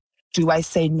 Do I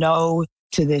say no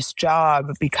to this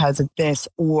job because of this?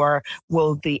 Or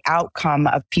will the outcome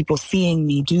of people seeing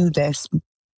me do this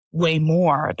way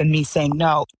more than me saying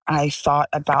no? I thought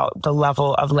about the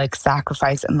level of like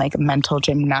sacrifice and like mental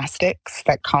gymnastics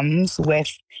that comes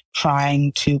with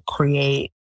trying to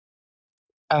create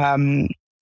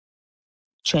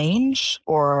change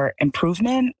or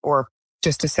improvement or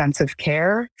just a sense of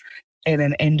care in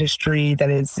an industry that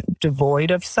is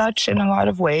devoid of such in a lot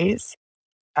of ways,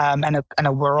 and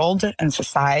a world and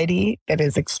society that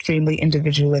is extremely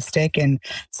individualistic and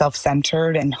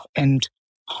self-centered and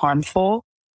harmful.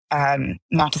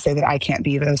 Not to say that I can't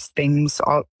be those things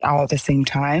all at the same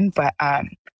time, but I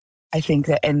think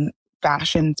that in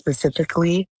fashion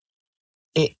specifically,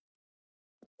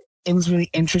 it was really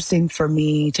interesting for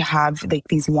me to have like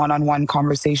these one-on-one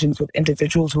conversations with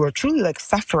individuals who are truly like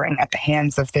suffering at the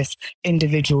hands of this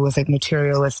individualistic,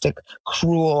 materialistic,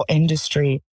 cruel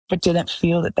industry, but didn't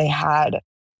feel that they had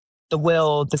the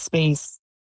will, the space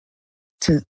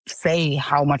to say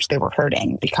how much they were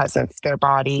hurting because of their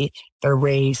body, their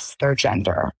race, their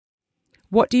gender.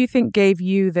 What do you think gave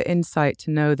you the insight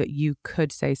to know that you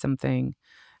could say something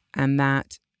and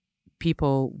that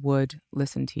people would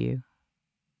listen to you?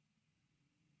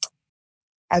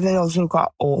 As I also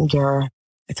got older,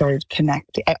 I started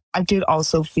connecting. I did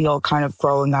also feel kind of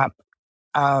growing up,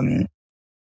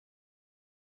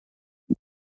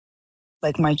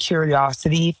 like my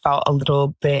curiosity felt a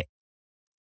little bit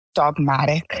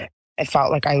dogmatic. I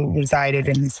felt like I resided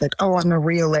in this like, oh, I'm a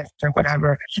realist or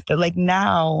whatever. But like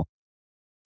now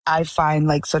I find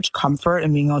like such comfort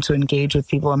in being able to engage with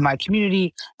people in my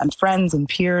community and friends and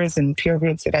peers and peer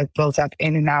groups that I've built up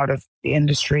in and out of the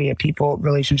industry and people,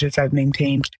 relationships I've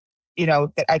maintained, you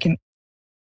know, that I can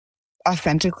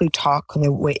authentically talk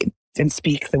the way and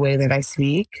speak the way that I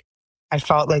speak. I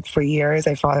felt like for years,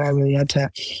 I felt like I really had to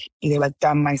either like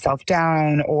dumb myself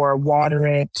down or water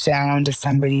it down to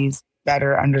somebody's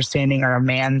better understanding or a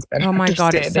man's better understanding. Oh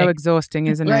my God, it's so exhausting,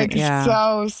 isn't it? Like,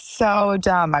 yeah. So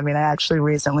dumb. I mean, I actually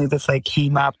recently, this like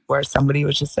came up where somebody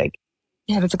was just like,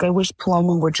 yeah, it's like, I wish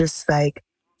Paloma would just like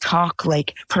talk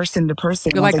like person to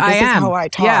person. You're like, this is how I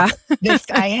talk. Yeah. This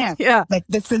I am. Yeah. Like,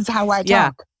 this is how I yeah.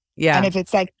 talk. Yeah. And if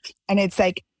it's like, and it's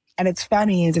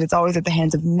funny is that it's always at the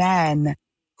hands of men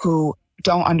who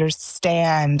don't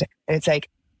understand. It's like,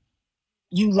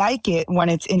 you like it when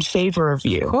it's in favor of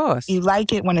you. Of course. You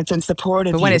like it when it's in support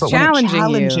of but you. When it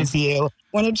challenges you,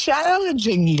 when it's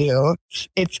challenging you,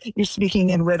 it's you're speaking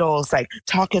in riddles, like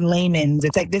talking layman's.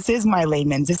 It's like, this is my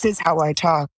layman's. This is how I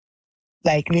talk.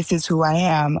 Like, this is who I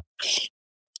am.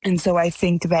 And so I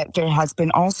think that there has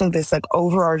been also this like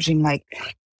overarching like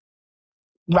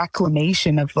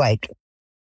reclamation of like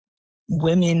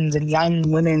women's and young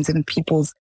women's and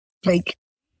people's like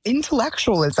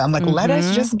intellectualism. Like, let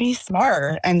us just be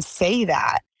smart and say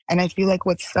that And I feel like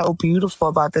what's so beautiful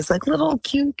about this like little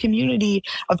cute community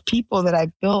of people that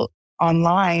I've built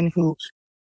online who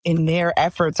in their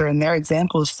efforts or in their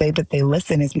examples say that they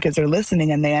listen is because they're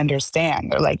listening and they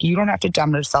understand. They're like, you don't have to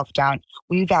dumb yourself down.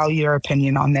 We value your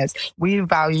opinion on this. We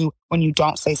value when you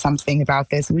don't say something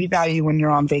about this. We value when you're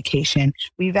on vacation.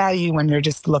 We value when you're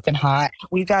just looking hot.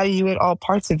 We value it all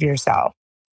parts of yourself.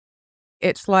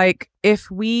 It's like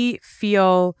if we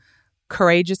feel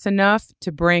courageous enough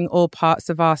to bring all parts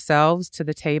of ourselves to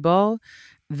the table,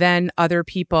 then other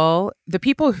people, the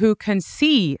people who can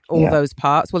see all those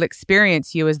parts, will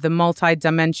experience you as the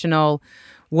multidimensional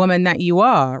woman that you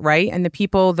are, right? And the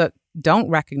people that don't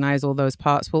recognize all those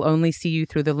parts will only see you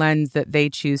through the lens that they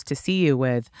choose to see you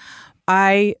with.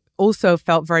 I also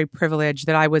felt very privileged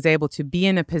that I was able to be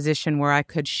in a position where I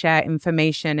could share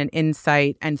information and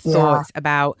insight and thoughts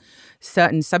about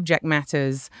certain subject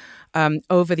matters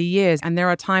over the years. And there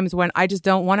are times when I just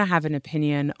don't want to have an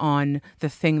opinion on the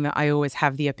thing that I always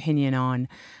have the opinion on.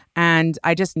 And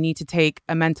I just need to take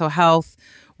a mental health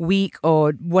week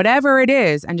or whatever it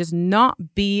is and just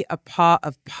not be a part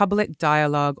of public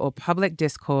dialogue or public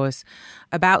discourse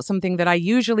about something that I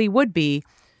usually would be,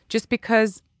 just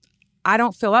because I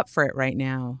don't feel up for it right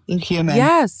now. You're human.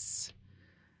 Yes.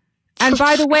 And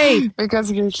by the way,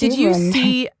 because you're human. Did you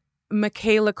see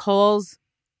Michaela Coel's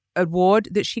award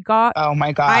that she got? Oh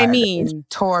my God. I mean, it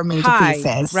tore me to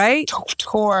pieces. Right?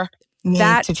 Tore me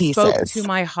to pieces. That spoke to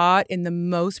my heart in the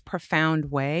most profound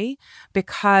way,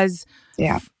 because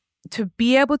to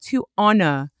be able to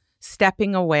honor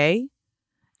stepping away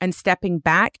and stepping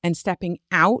back and stepping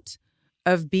out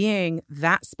of being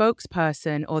that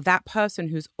spokesperson or that person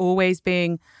who's always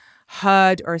being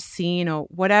heard or seen or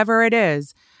whatever it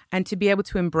is, and to be able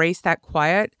to embrace that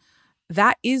quiet,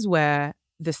 that is where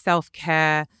the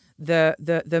self-care,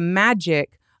 the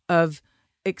magic of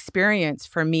experience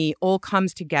for me all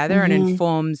comes together and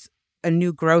informs a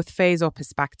new growth phase or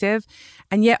perspective.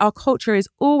 And yet our culture is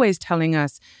always telling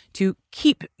us to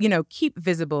keep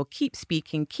visible, keep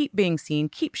speaking, keep being seen,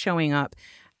 keep showing up.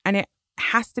 And it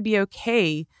has to be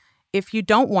okay if you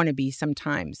don't want to be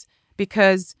sometimes,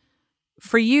 because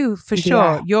for you, for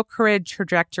sure, your career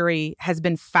trajectory has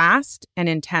been fast and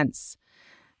intense.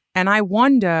 And I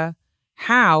wonder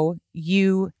how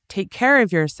you take care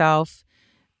of yourself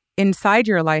inside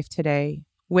your life today,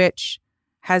 which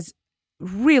has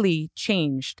really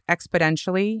changed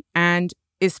exponentially and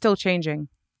is still changing.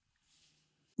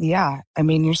 Yeah. I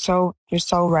mean, you're so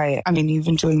right. I mean, you've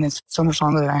been doing this so much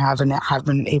longer than I have, and have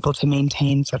been able to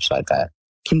maintain such like a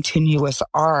continuous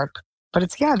arc. But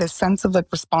it's, this sense of like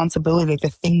responsibility, the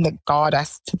thing that got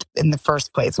us to, in the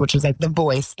first place, which is like the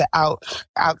voice, the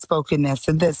outspokenness,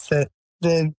 and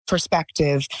the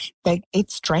perspective, like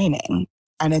it's draining.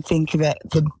 And I think that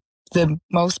the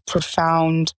most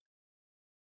profound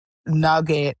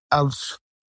nugget of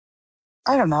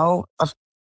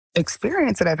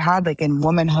experience that I've had like in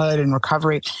womanhood and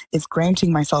recovery is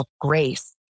granting myself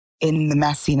grace in the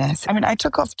messiness. I mean, I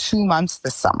took off 2 months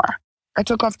this summer. I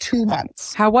took off 2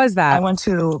 months. How was that? It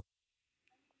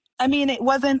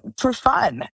wasn't for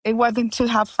fun. It wasn't to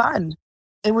have fun.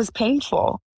 It was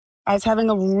painful. I was having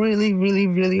a really, really,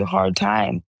 really hard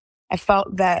time. I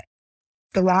felt that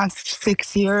the last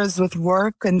 6 years with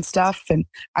work and stuff, and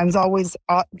I was always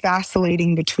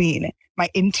vacillating between my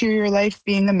interior life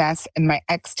being a mess and my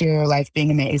exterior life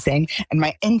being amazing, and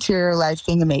my interior life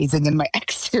being amazing and my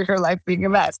exterior life being a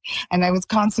mess. And I was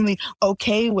constantly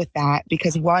okay with that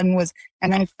because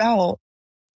and I felt,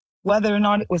 whether or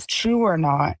not it was true or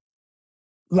not,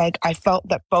 like I felt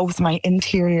that both my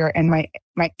interior and my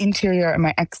interior and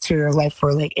my exterior life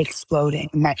were like exploding.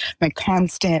 My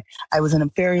constant, I was in a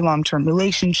very long-term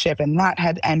relationship and that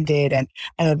had ended, and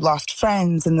I had lost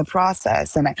friends in the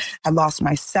process, and I had lost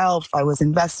myself. I was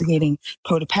investigating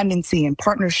codependency and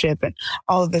partnership and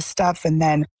all of this stuff. And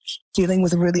then dealing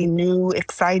with really new,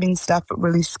 exciting stuff, but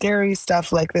really scary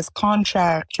stuff like this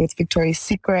contract with Victoria's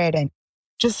Secret, and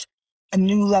just a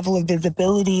new level of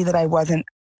visibility that I wasn't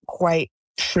quite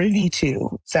privy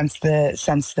to since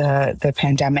the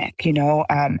pandemic,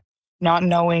 not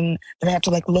knowing that I have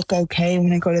to like look okay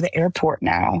when I go to the airport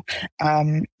now,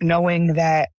 knowing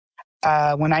that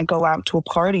when I go out to a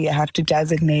party, I have to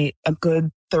designate a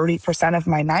good 30% of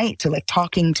my night to like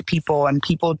talking to people and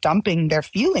people dumping their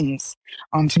feelings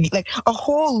onto me, like a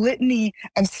whole litany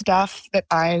of stuff that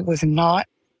I was not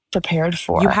prepared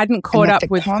for. You hadn't caught up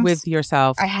with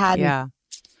yourself. I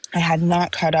had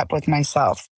not caught up with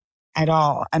myself at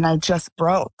all. And I just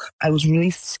broke. I was really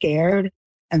scared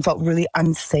and felt really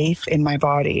unsafe in my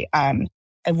body. I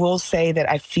will say that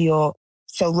I feel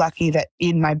so lucky that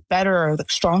in my better,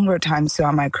 stronger times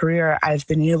throughout my career, I've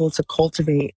been able to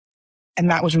cultivate And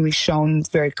that was really shown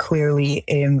very clearly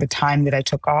in the time that I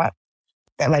took off.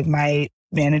 That like my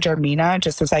manager, Mina,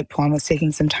 just was like, Pom was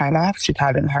taking some time off. She's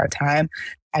having a hard time.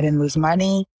 I didn't lose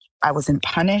money. I wasn't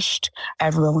punished.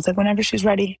 Everyone was like, whenever she's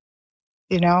ready,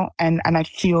 you know? And I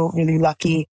feel really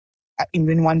lucky.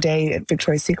 Even one day at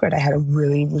Victoria's Secret, I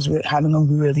was having a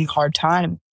really hard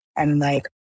time. And like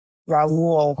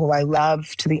Raul, who I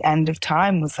love to the end of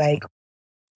time, was like,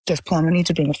 does Plum need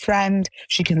to bring a friend?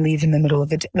 She can leave in the middle of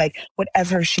the day, like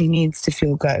whatever she needs to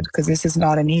feel good. Because this is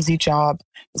not an easy job.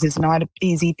 This is not an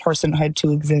easy personhood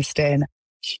to exist in.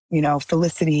 You know,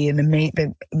 Felicity and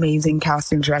the amazing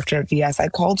casting director at VS, I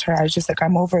called her. I was just like,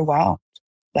 I'm overwhelmed.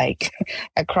 Like,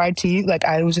 I cried to you. Like,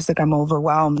 I was just like, I'm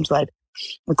overwhelmed. Like,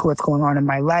 look what's going on in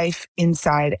my life,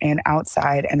 inside and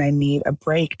outside. And I need a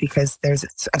break because there's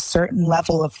a certain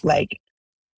level of like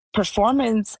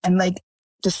performance and like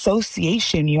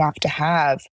dissociation you have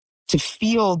to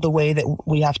feel the way that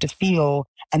we have to feel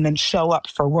and then show up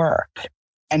for work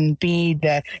and be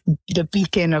the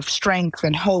beacon of strength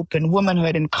and hope and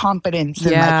womanhood and confidence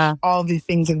and like all these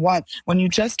things in one when you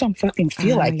just don't fucking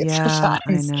feel like it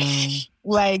sometimes. I know.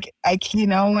 Like, you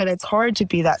know, and it's hard to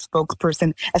be that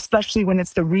spokesperson, especially when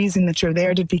it's the reason that you're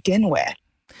there to begin with.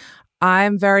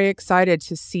 I'm very excited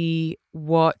to see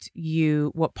what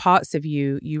parts of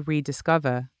you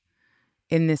rediscover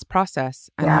in this process.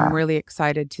 And I'm really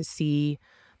excited to see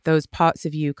those parts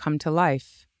of you come to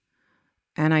life.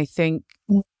 And I think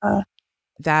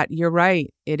that you're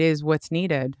right. It is what's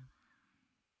needed.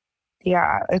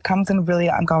 Yeah, it comes in really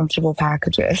uncomfortable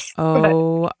packages.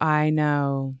 Oh, I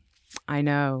know.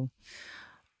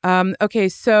 Okay,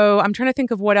 so I'm trying to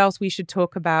think of what else we should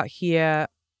talk about here.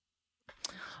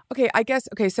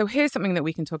 So here's something that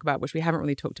we can talk about, which we haven't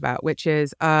really talked about, which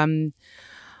is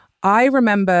I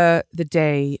remember the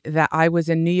day that I was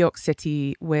in New York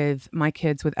City with my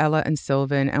kids, with Ella and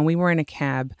Sylvan, and we were in a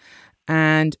cab.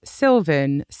 And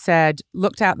Sylvan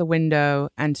looked out the window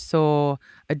and saw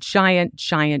a giant,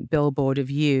 giant billboard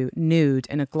of you nude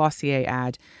in a Glossier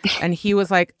ad. And he was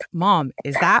like, Mom,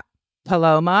 is that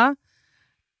Paloma?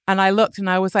 And I looked and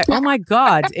I was like, oh my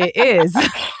God, it is.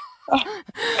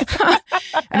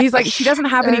 And he's like, she doesn't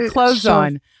have any clothes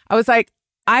on. I was like,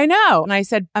 I know. And I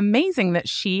said, amazing that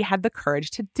she had the courage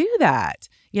to do that.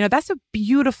 You know, that's a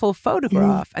beautiful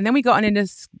photograph. And then we got into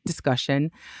this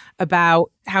discussion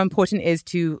about how important it is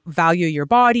to value your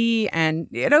body. And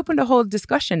it opened a whole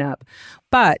discussion up.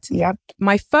 But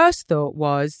my first thought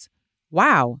was,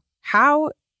 wow,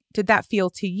 how did that feel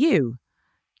to you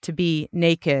to be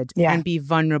naked and be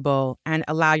vulnerable and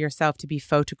allow yourself to be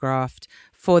photographed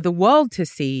for the world to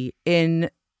see in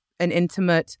an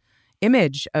intimate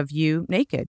image of you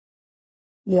naked?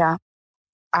 Yeah,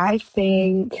 I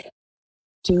think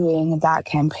doing that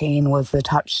campaign was the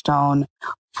touchstone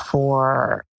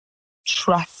for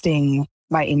trusting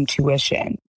my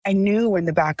intuition. I knew in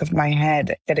the back of my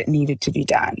head that it needed to be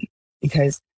done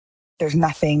because there's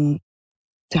nothing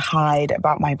to hide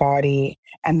about my body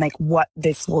and like what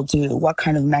this will do, what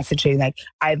kind of messaging. Like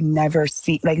I've never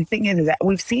seen, like the thing is that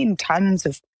we've seen tons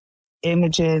of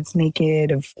images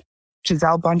naked of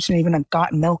Gisele Bündchen, even a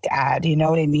Got Milk ad, you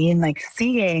know what I mean? Like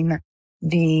seeing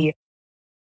the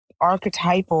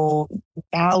archetypal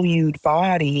valued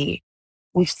body,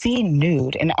 we've seen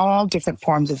nude in all different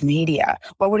forms of media.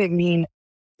 What would it mean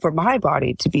for my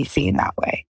body to be seen that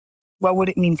way? What would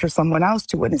it mean for someone else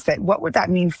to witness that? What would that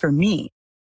mean for me?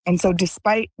 And so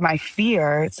despite my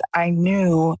fears, I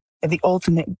knew that the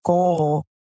ultimate goal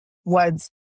was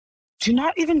to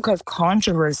not even cause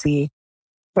controversy,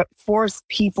 but force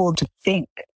people to think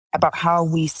about how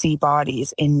we see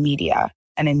bodies in media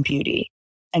and in beauty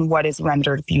and what is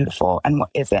rendered beautiful and what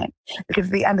isn't. Because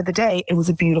at the end of the day, it was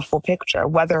a beautiful picture,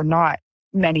 whether or not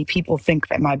many people think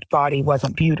that my body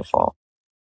wasn't beautiful,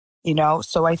 you know?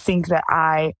 So I think that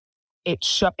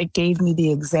it gave me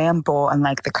the example and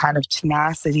like the kind of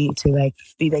tenacity to like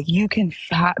be like, you can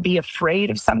be afraid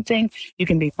of something, you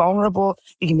can be vulnerable,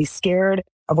 you can be scared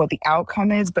of what the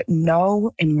outcome is, but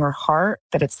know in your heart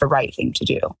that it's the right thing to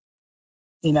do,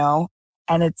 you know?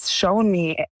 And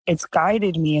it's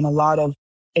guided me in a lot of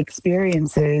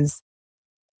experiences.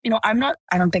 You know, I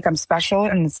don't think I'm special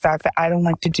in the fact that I don't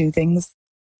like to do things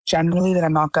generally that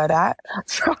I'm not good at.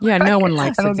 So, yeah, no one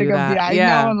likes to do that.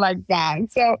 No one likes that.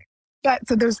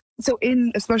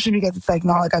 Especially because it's like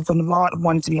not like I've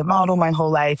wanted to be a model my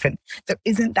whole life, and there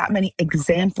isn't that many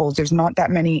examples. There's not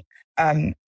that many.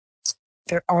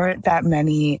 There aren't that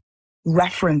many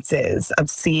references of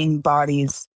seeing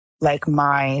bodies like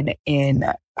mine in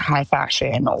high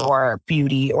fashion or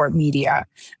beauty or media.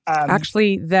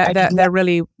 Actually, there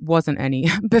really wasn't any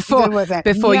before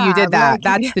you did that.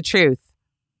 That's the truth.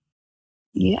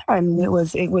 Yeah, I mean,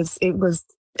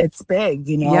 it's big,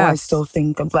 you know. I Yes. still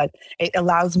think of like, it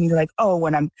allows me to like, oh,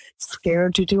 when I'm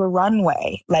scared to do a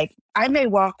runway, like I may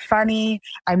walk funny,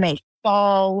 I may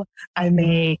fall, I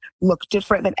may look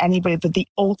different than anybody, but the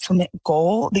ultimate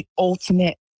goal, the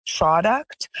ultimate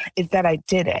product is that I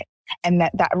did it and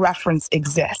that reference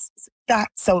exists. That,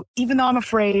 so even though I'm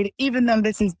afraid, even though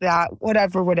this is that,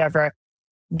 whatever,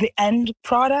 the end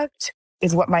product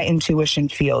is what my intuition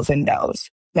feels and knows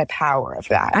the power of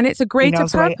that, And it's a you greater know?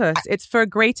 So purpose. It's for a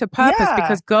greater purpose yeah,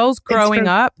 because girls it's growing for,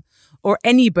 up or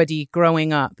anybody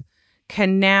growing up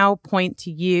can now point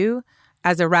to you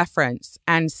as a reference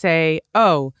and say,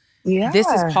 oh, this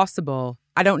is yeah, possible.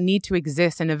 I don't need to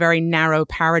exist in a very narrow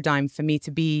paradigm for me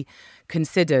to be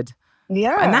considered. And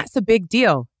yeah, that's a big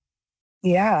deal.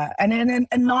 yeah. And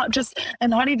not just, and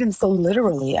not even so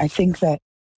literally. I think that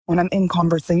when I'm in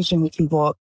conversation with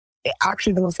people,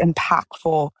 actually the most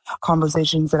impactful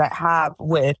conversations that I have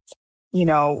with, you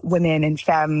know, women and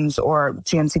femmes or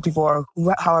TNC people or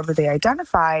however they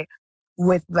identify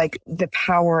with like the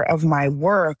power of my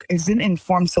work isn't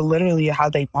informed so literally how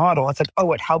they model. It's like,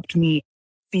 oh, it helped me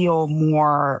feel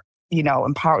more, you know,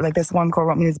 empowered. Like this one girl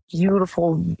wrote me this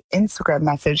beautiful Instagram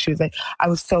message. She was like, I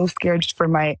was so scared for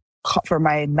my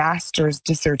master's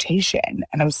dissertation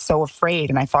and I was so afraid,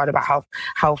 and I thought about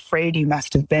how afraid you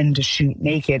must have been to shoot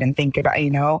naked and think about,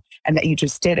 you know, and that you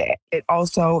just did it. It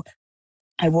also,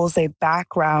 I will say,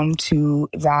 background to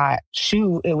that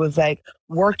shoot, it was like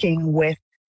working with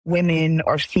women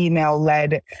or female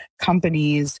led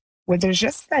companies where there's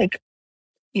just like,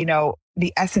 you know,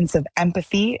 the essence of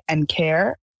empathy and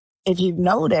care. If you've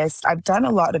noticed, I've done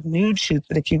a lot of nude shoots,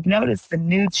 but if you've noticed, the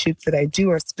nude shoots that I do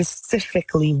are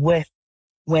specifically with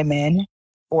women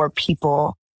or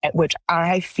people at which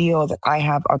I feel that I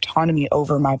have autonomy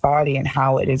over my body and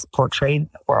how it is portrayed in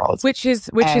the world. Which is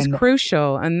And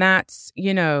crucial. And that's,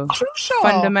 you know, crucial.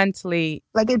 fundamentally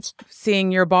Like it's,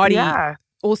 seeing your body yeah.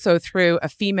 also through a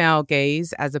female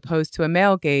gaze as opposed to a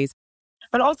male gaze.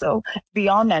 But also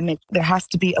beyond that, there has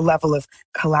to be a level of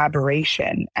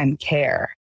collaboration and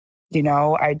care. You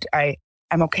know,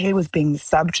 I'm okay with being the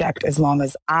subject as long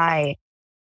as I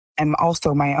am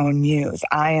also my own muse.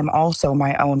 I am also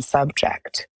my own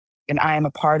subject. And I am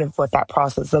a part of what that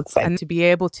process looks like. And to be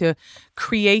able to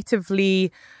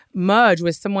creatively merge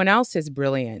with someone else's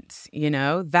brilliance, you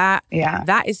know, that Yeah.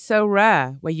 that is so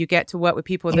rare where you get to work with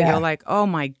people that you're Yeah. like, oh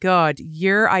my God,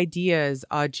 your ideas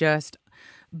are just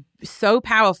so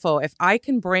powerful. If I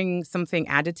can bring something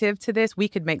additive to this, we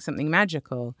could make something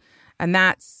magical. And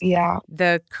that's Yeah.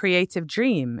 the creative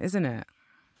dream, isn't it?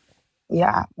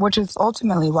 Yeah. Which is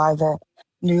ultimately why the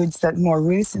nudes that more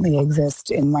recently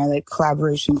exist in my like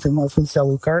collaborations and work with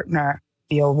Zoe Gertner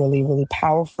feel really, really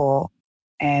powerful.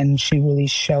 And she really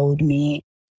showed me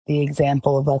the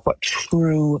example of like what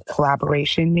true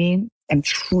collaboration means and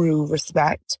true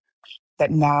respect that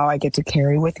now I get to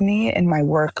carry with me in my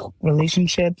work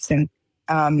relationships. And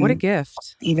What a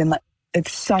gift. even like,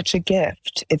 it's such a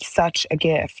gift. It's such a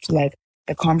gift. Like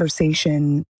the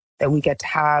conversation that we get to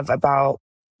have about,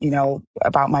 you know,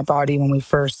 about my body when we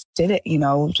first did it, you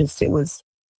know, just it was,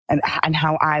 and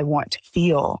how I want to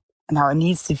feel and how it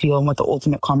needs to feel and what the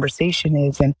ultimate conversation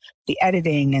is, and the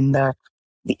editing and the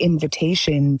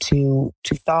invitation to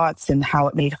thoughts and how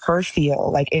it made her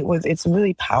feel. Like it's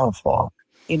really powerful,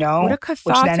 you What know, a which then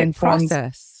cathartic informs,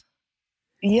 process.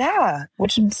 yeah,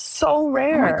 which is so Oh my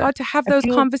rare. God, to have I those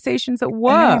feel, conversations at I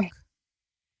work. know,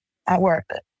 at work,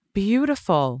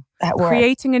 Beautiful. at work.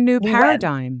 Creating a new We went,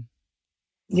 paradigm.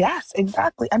 yes,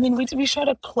 exactly. I mean, we shot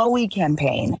a Chloe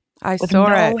campaign I with saw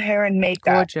no it. hair and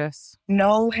makeup, Gorgeous.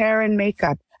 no hair and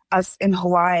makeup. Us in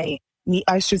Hawaii,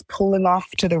 us just pulling off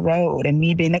to the road and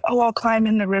me being like, oh, I'll climb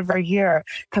in the river here.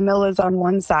 Camilla's on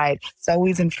one side,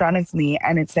 Zoe's in front of me.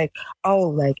 And it's like, oh,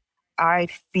 like I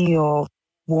feel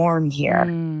warm here.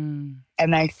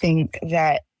 And I think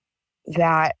that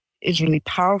is really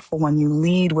powerful when you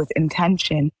lead with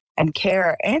intention and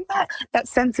care and that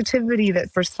sensitivity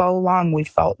that for so long we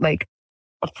felt like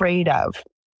afraid of.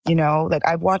 You know, like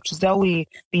I've watched Zoe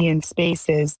be in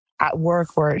spaces at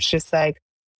work where it's just like,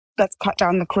 let's cut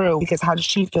down the crew because how does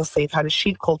she feel safe? How does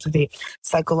she cultivate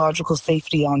psychological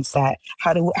safety on set?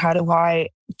 How do I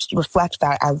reflect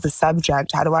that as the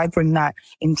subject? How do I bring that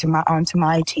onto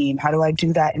my team? How do I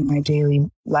do that in my daily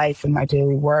life and my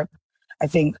daily work? I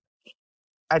think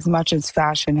as much as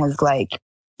fashion has like,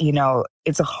 you know,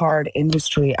 it's a hard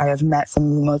industry. I have met some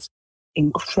of the most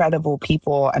incredible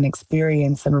people and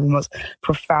experienced some of the most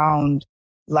profound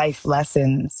life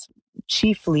lessons,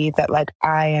 chiefly that like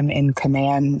I am in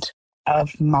command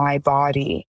of my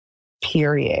body,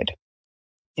 period.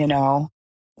 You know,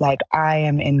 like I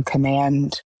am in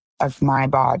command of my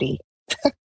body.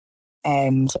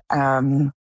 And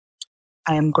I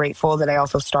am grateful that I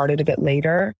also started a bit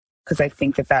later, because I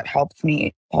think that helps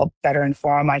me help better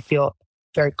inform. I feel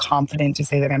very confident to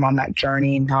say that I'm on that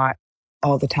journey, not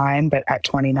all the time, but at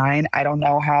 29, I don't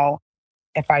know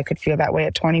if I could feel that way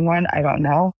at 21, I don't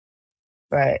know.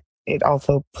 But it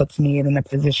also puts me in a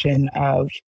position of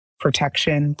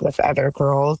protection with other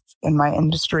girls in my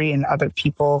industry and other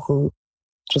people who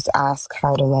just ask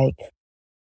how to like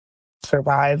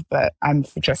survive. But I'm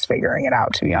just figuring it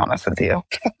out, to be honest with you.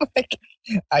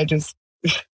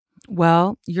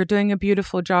 Well, you're doing a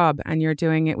beautiful job, and you're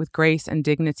doing it with grace and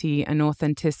dignity and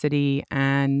authenticity.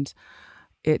 And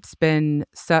it's been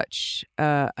such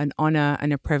an honor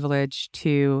and a privilege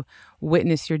to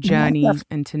witness your journey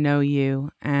and to know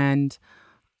you. And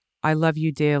I love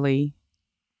you dearly.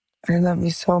 I love you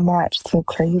so much. So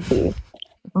crazy.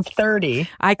 I'm 30.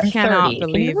 I cannot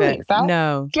believe it.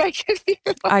 No,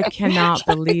 I cannot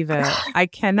believe it. I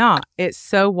cannot. It's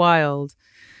so wild.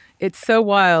 It's so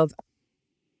wild.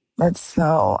 I'm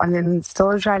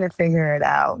still trying to figure it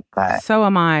out. But so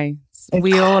am I.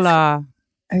 We all are.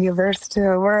 And you're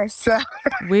worse.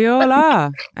 We all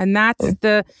are. And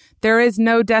there is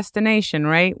no destination,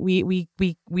 right? We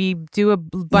do a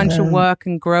bunch of work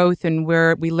and growth, and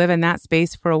we live in that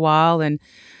space for a while.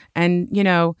 And you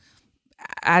know,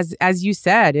 as you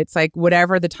said, it's like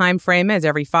whatever the time frame is,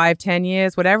 every 5-10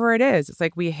 years, whatever it is, it's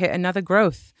like we hit another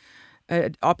growth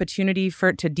opportunity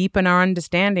to deepen our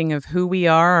understanding of who we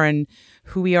are and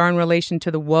who we are in relation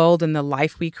to the world and the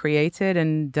life we created.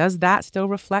 And does that still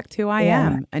reflect who I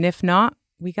am? And if not,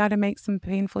 we got to make some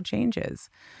painful changes.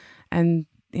 And,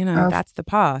 you know, that's the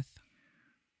path.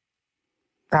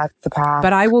 That's the path.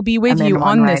 But I will be with you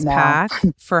on this path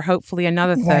for hopefully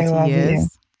another 30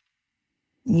 years.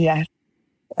 Yes,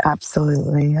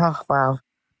 absolutely. Oh, wow.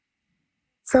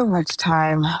 So much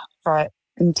time. But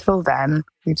until then,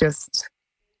 we just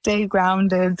stay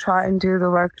grounded, try and do the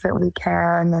work that we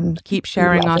can, and keep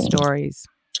sharing our stories.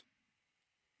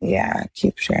 Yeah,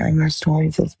 keep sharing our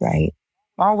stories is right.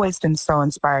 I've always been so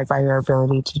inspired by your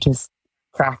ability to just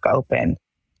crack open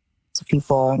to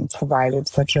people and provided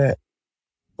such a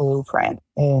blueprint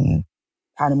in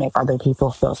how to make other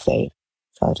people feel safe.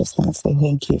 So I just want to say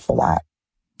thank you for that.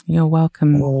 You're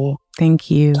welcome. Really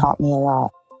thank you. Taught me a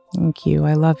lot. Thank you.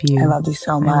 I love you. I love you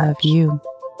so much. I love you.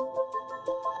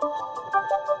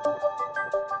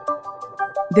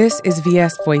 This is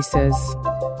VS Voices,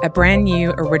 a brand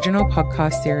new original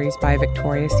podcast series by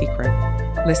Victoria's Secret.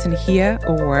 Listen here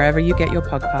or wherever you get your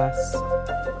podcasts.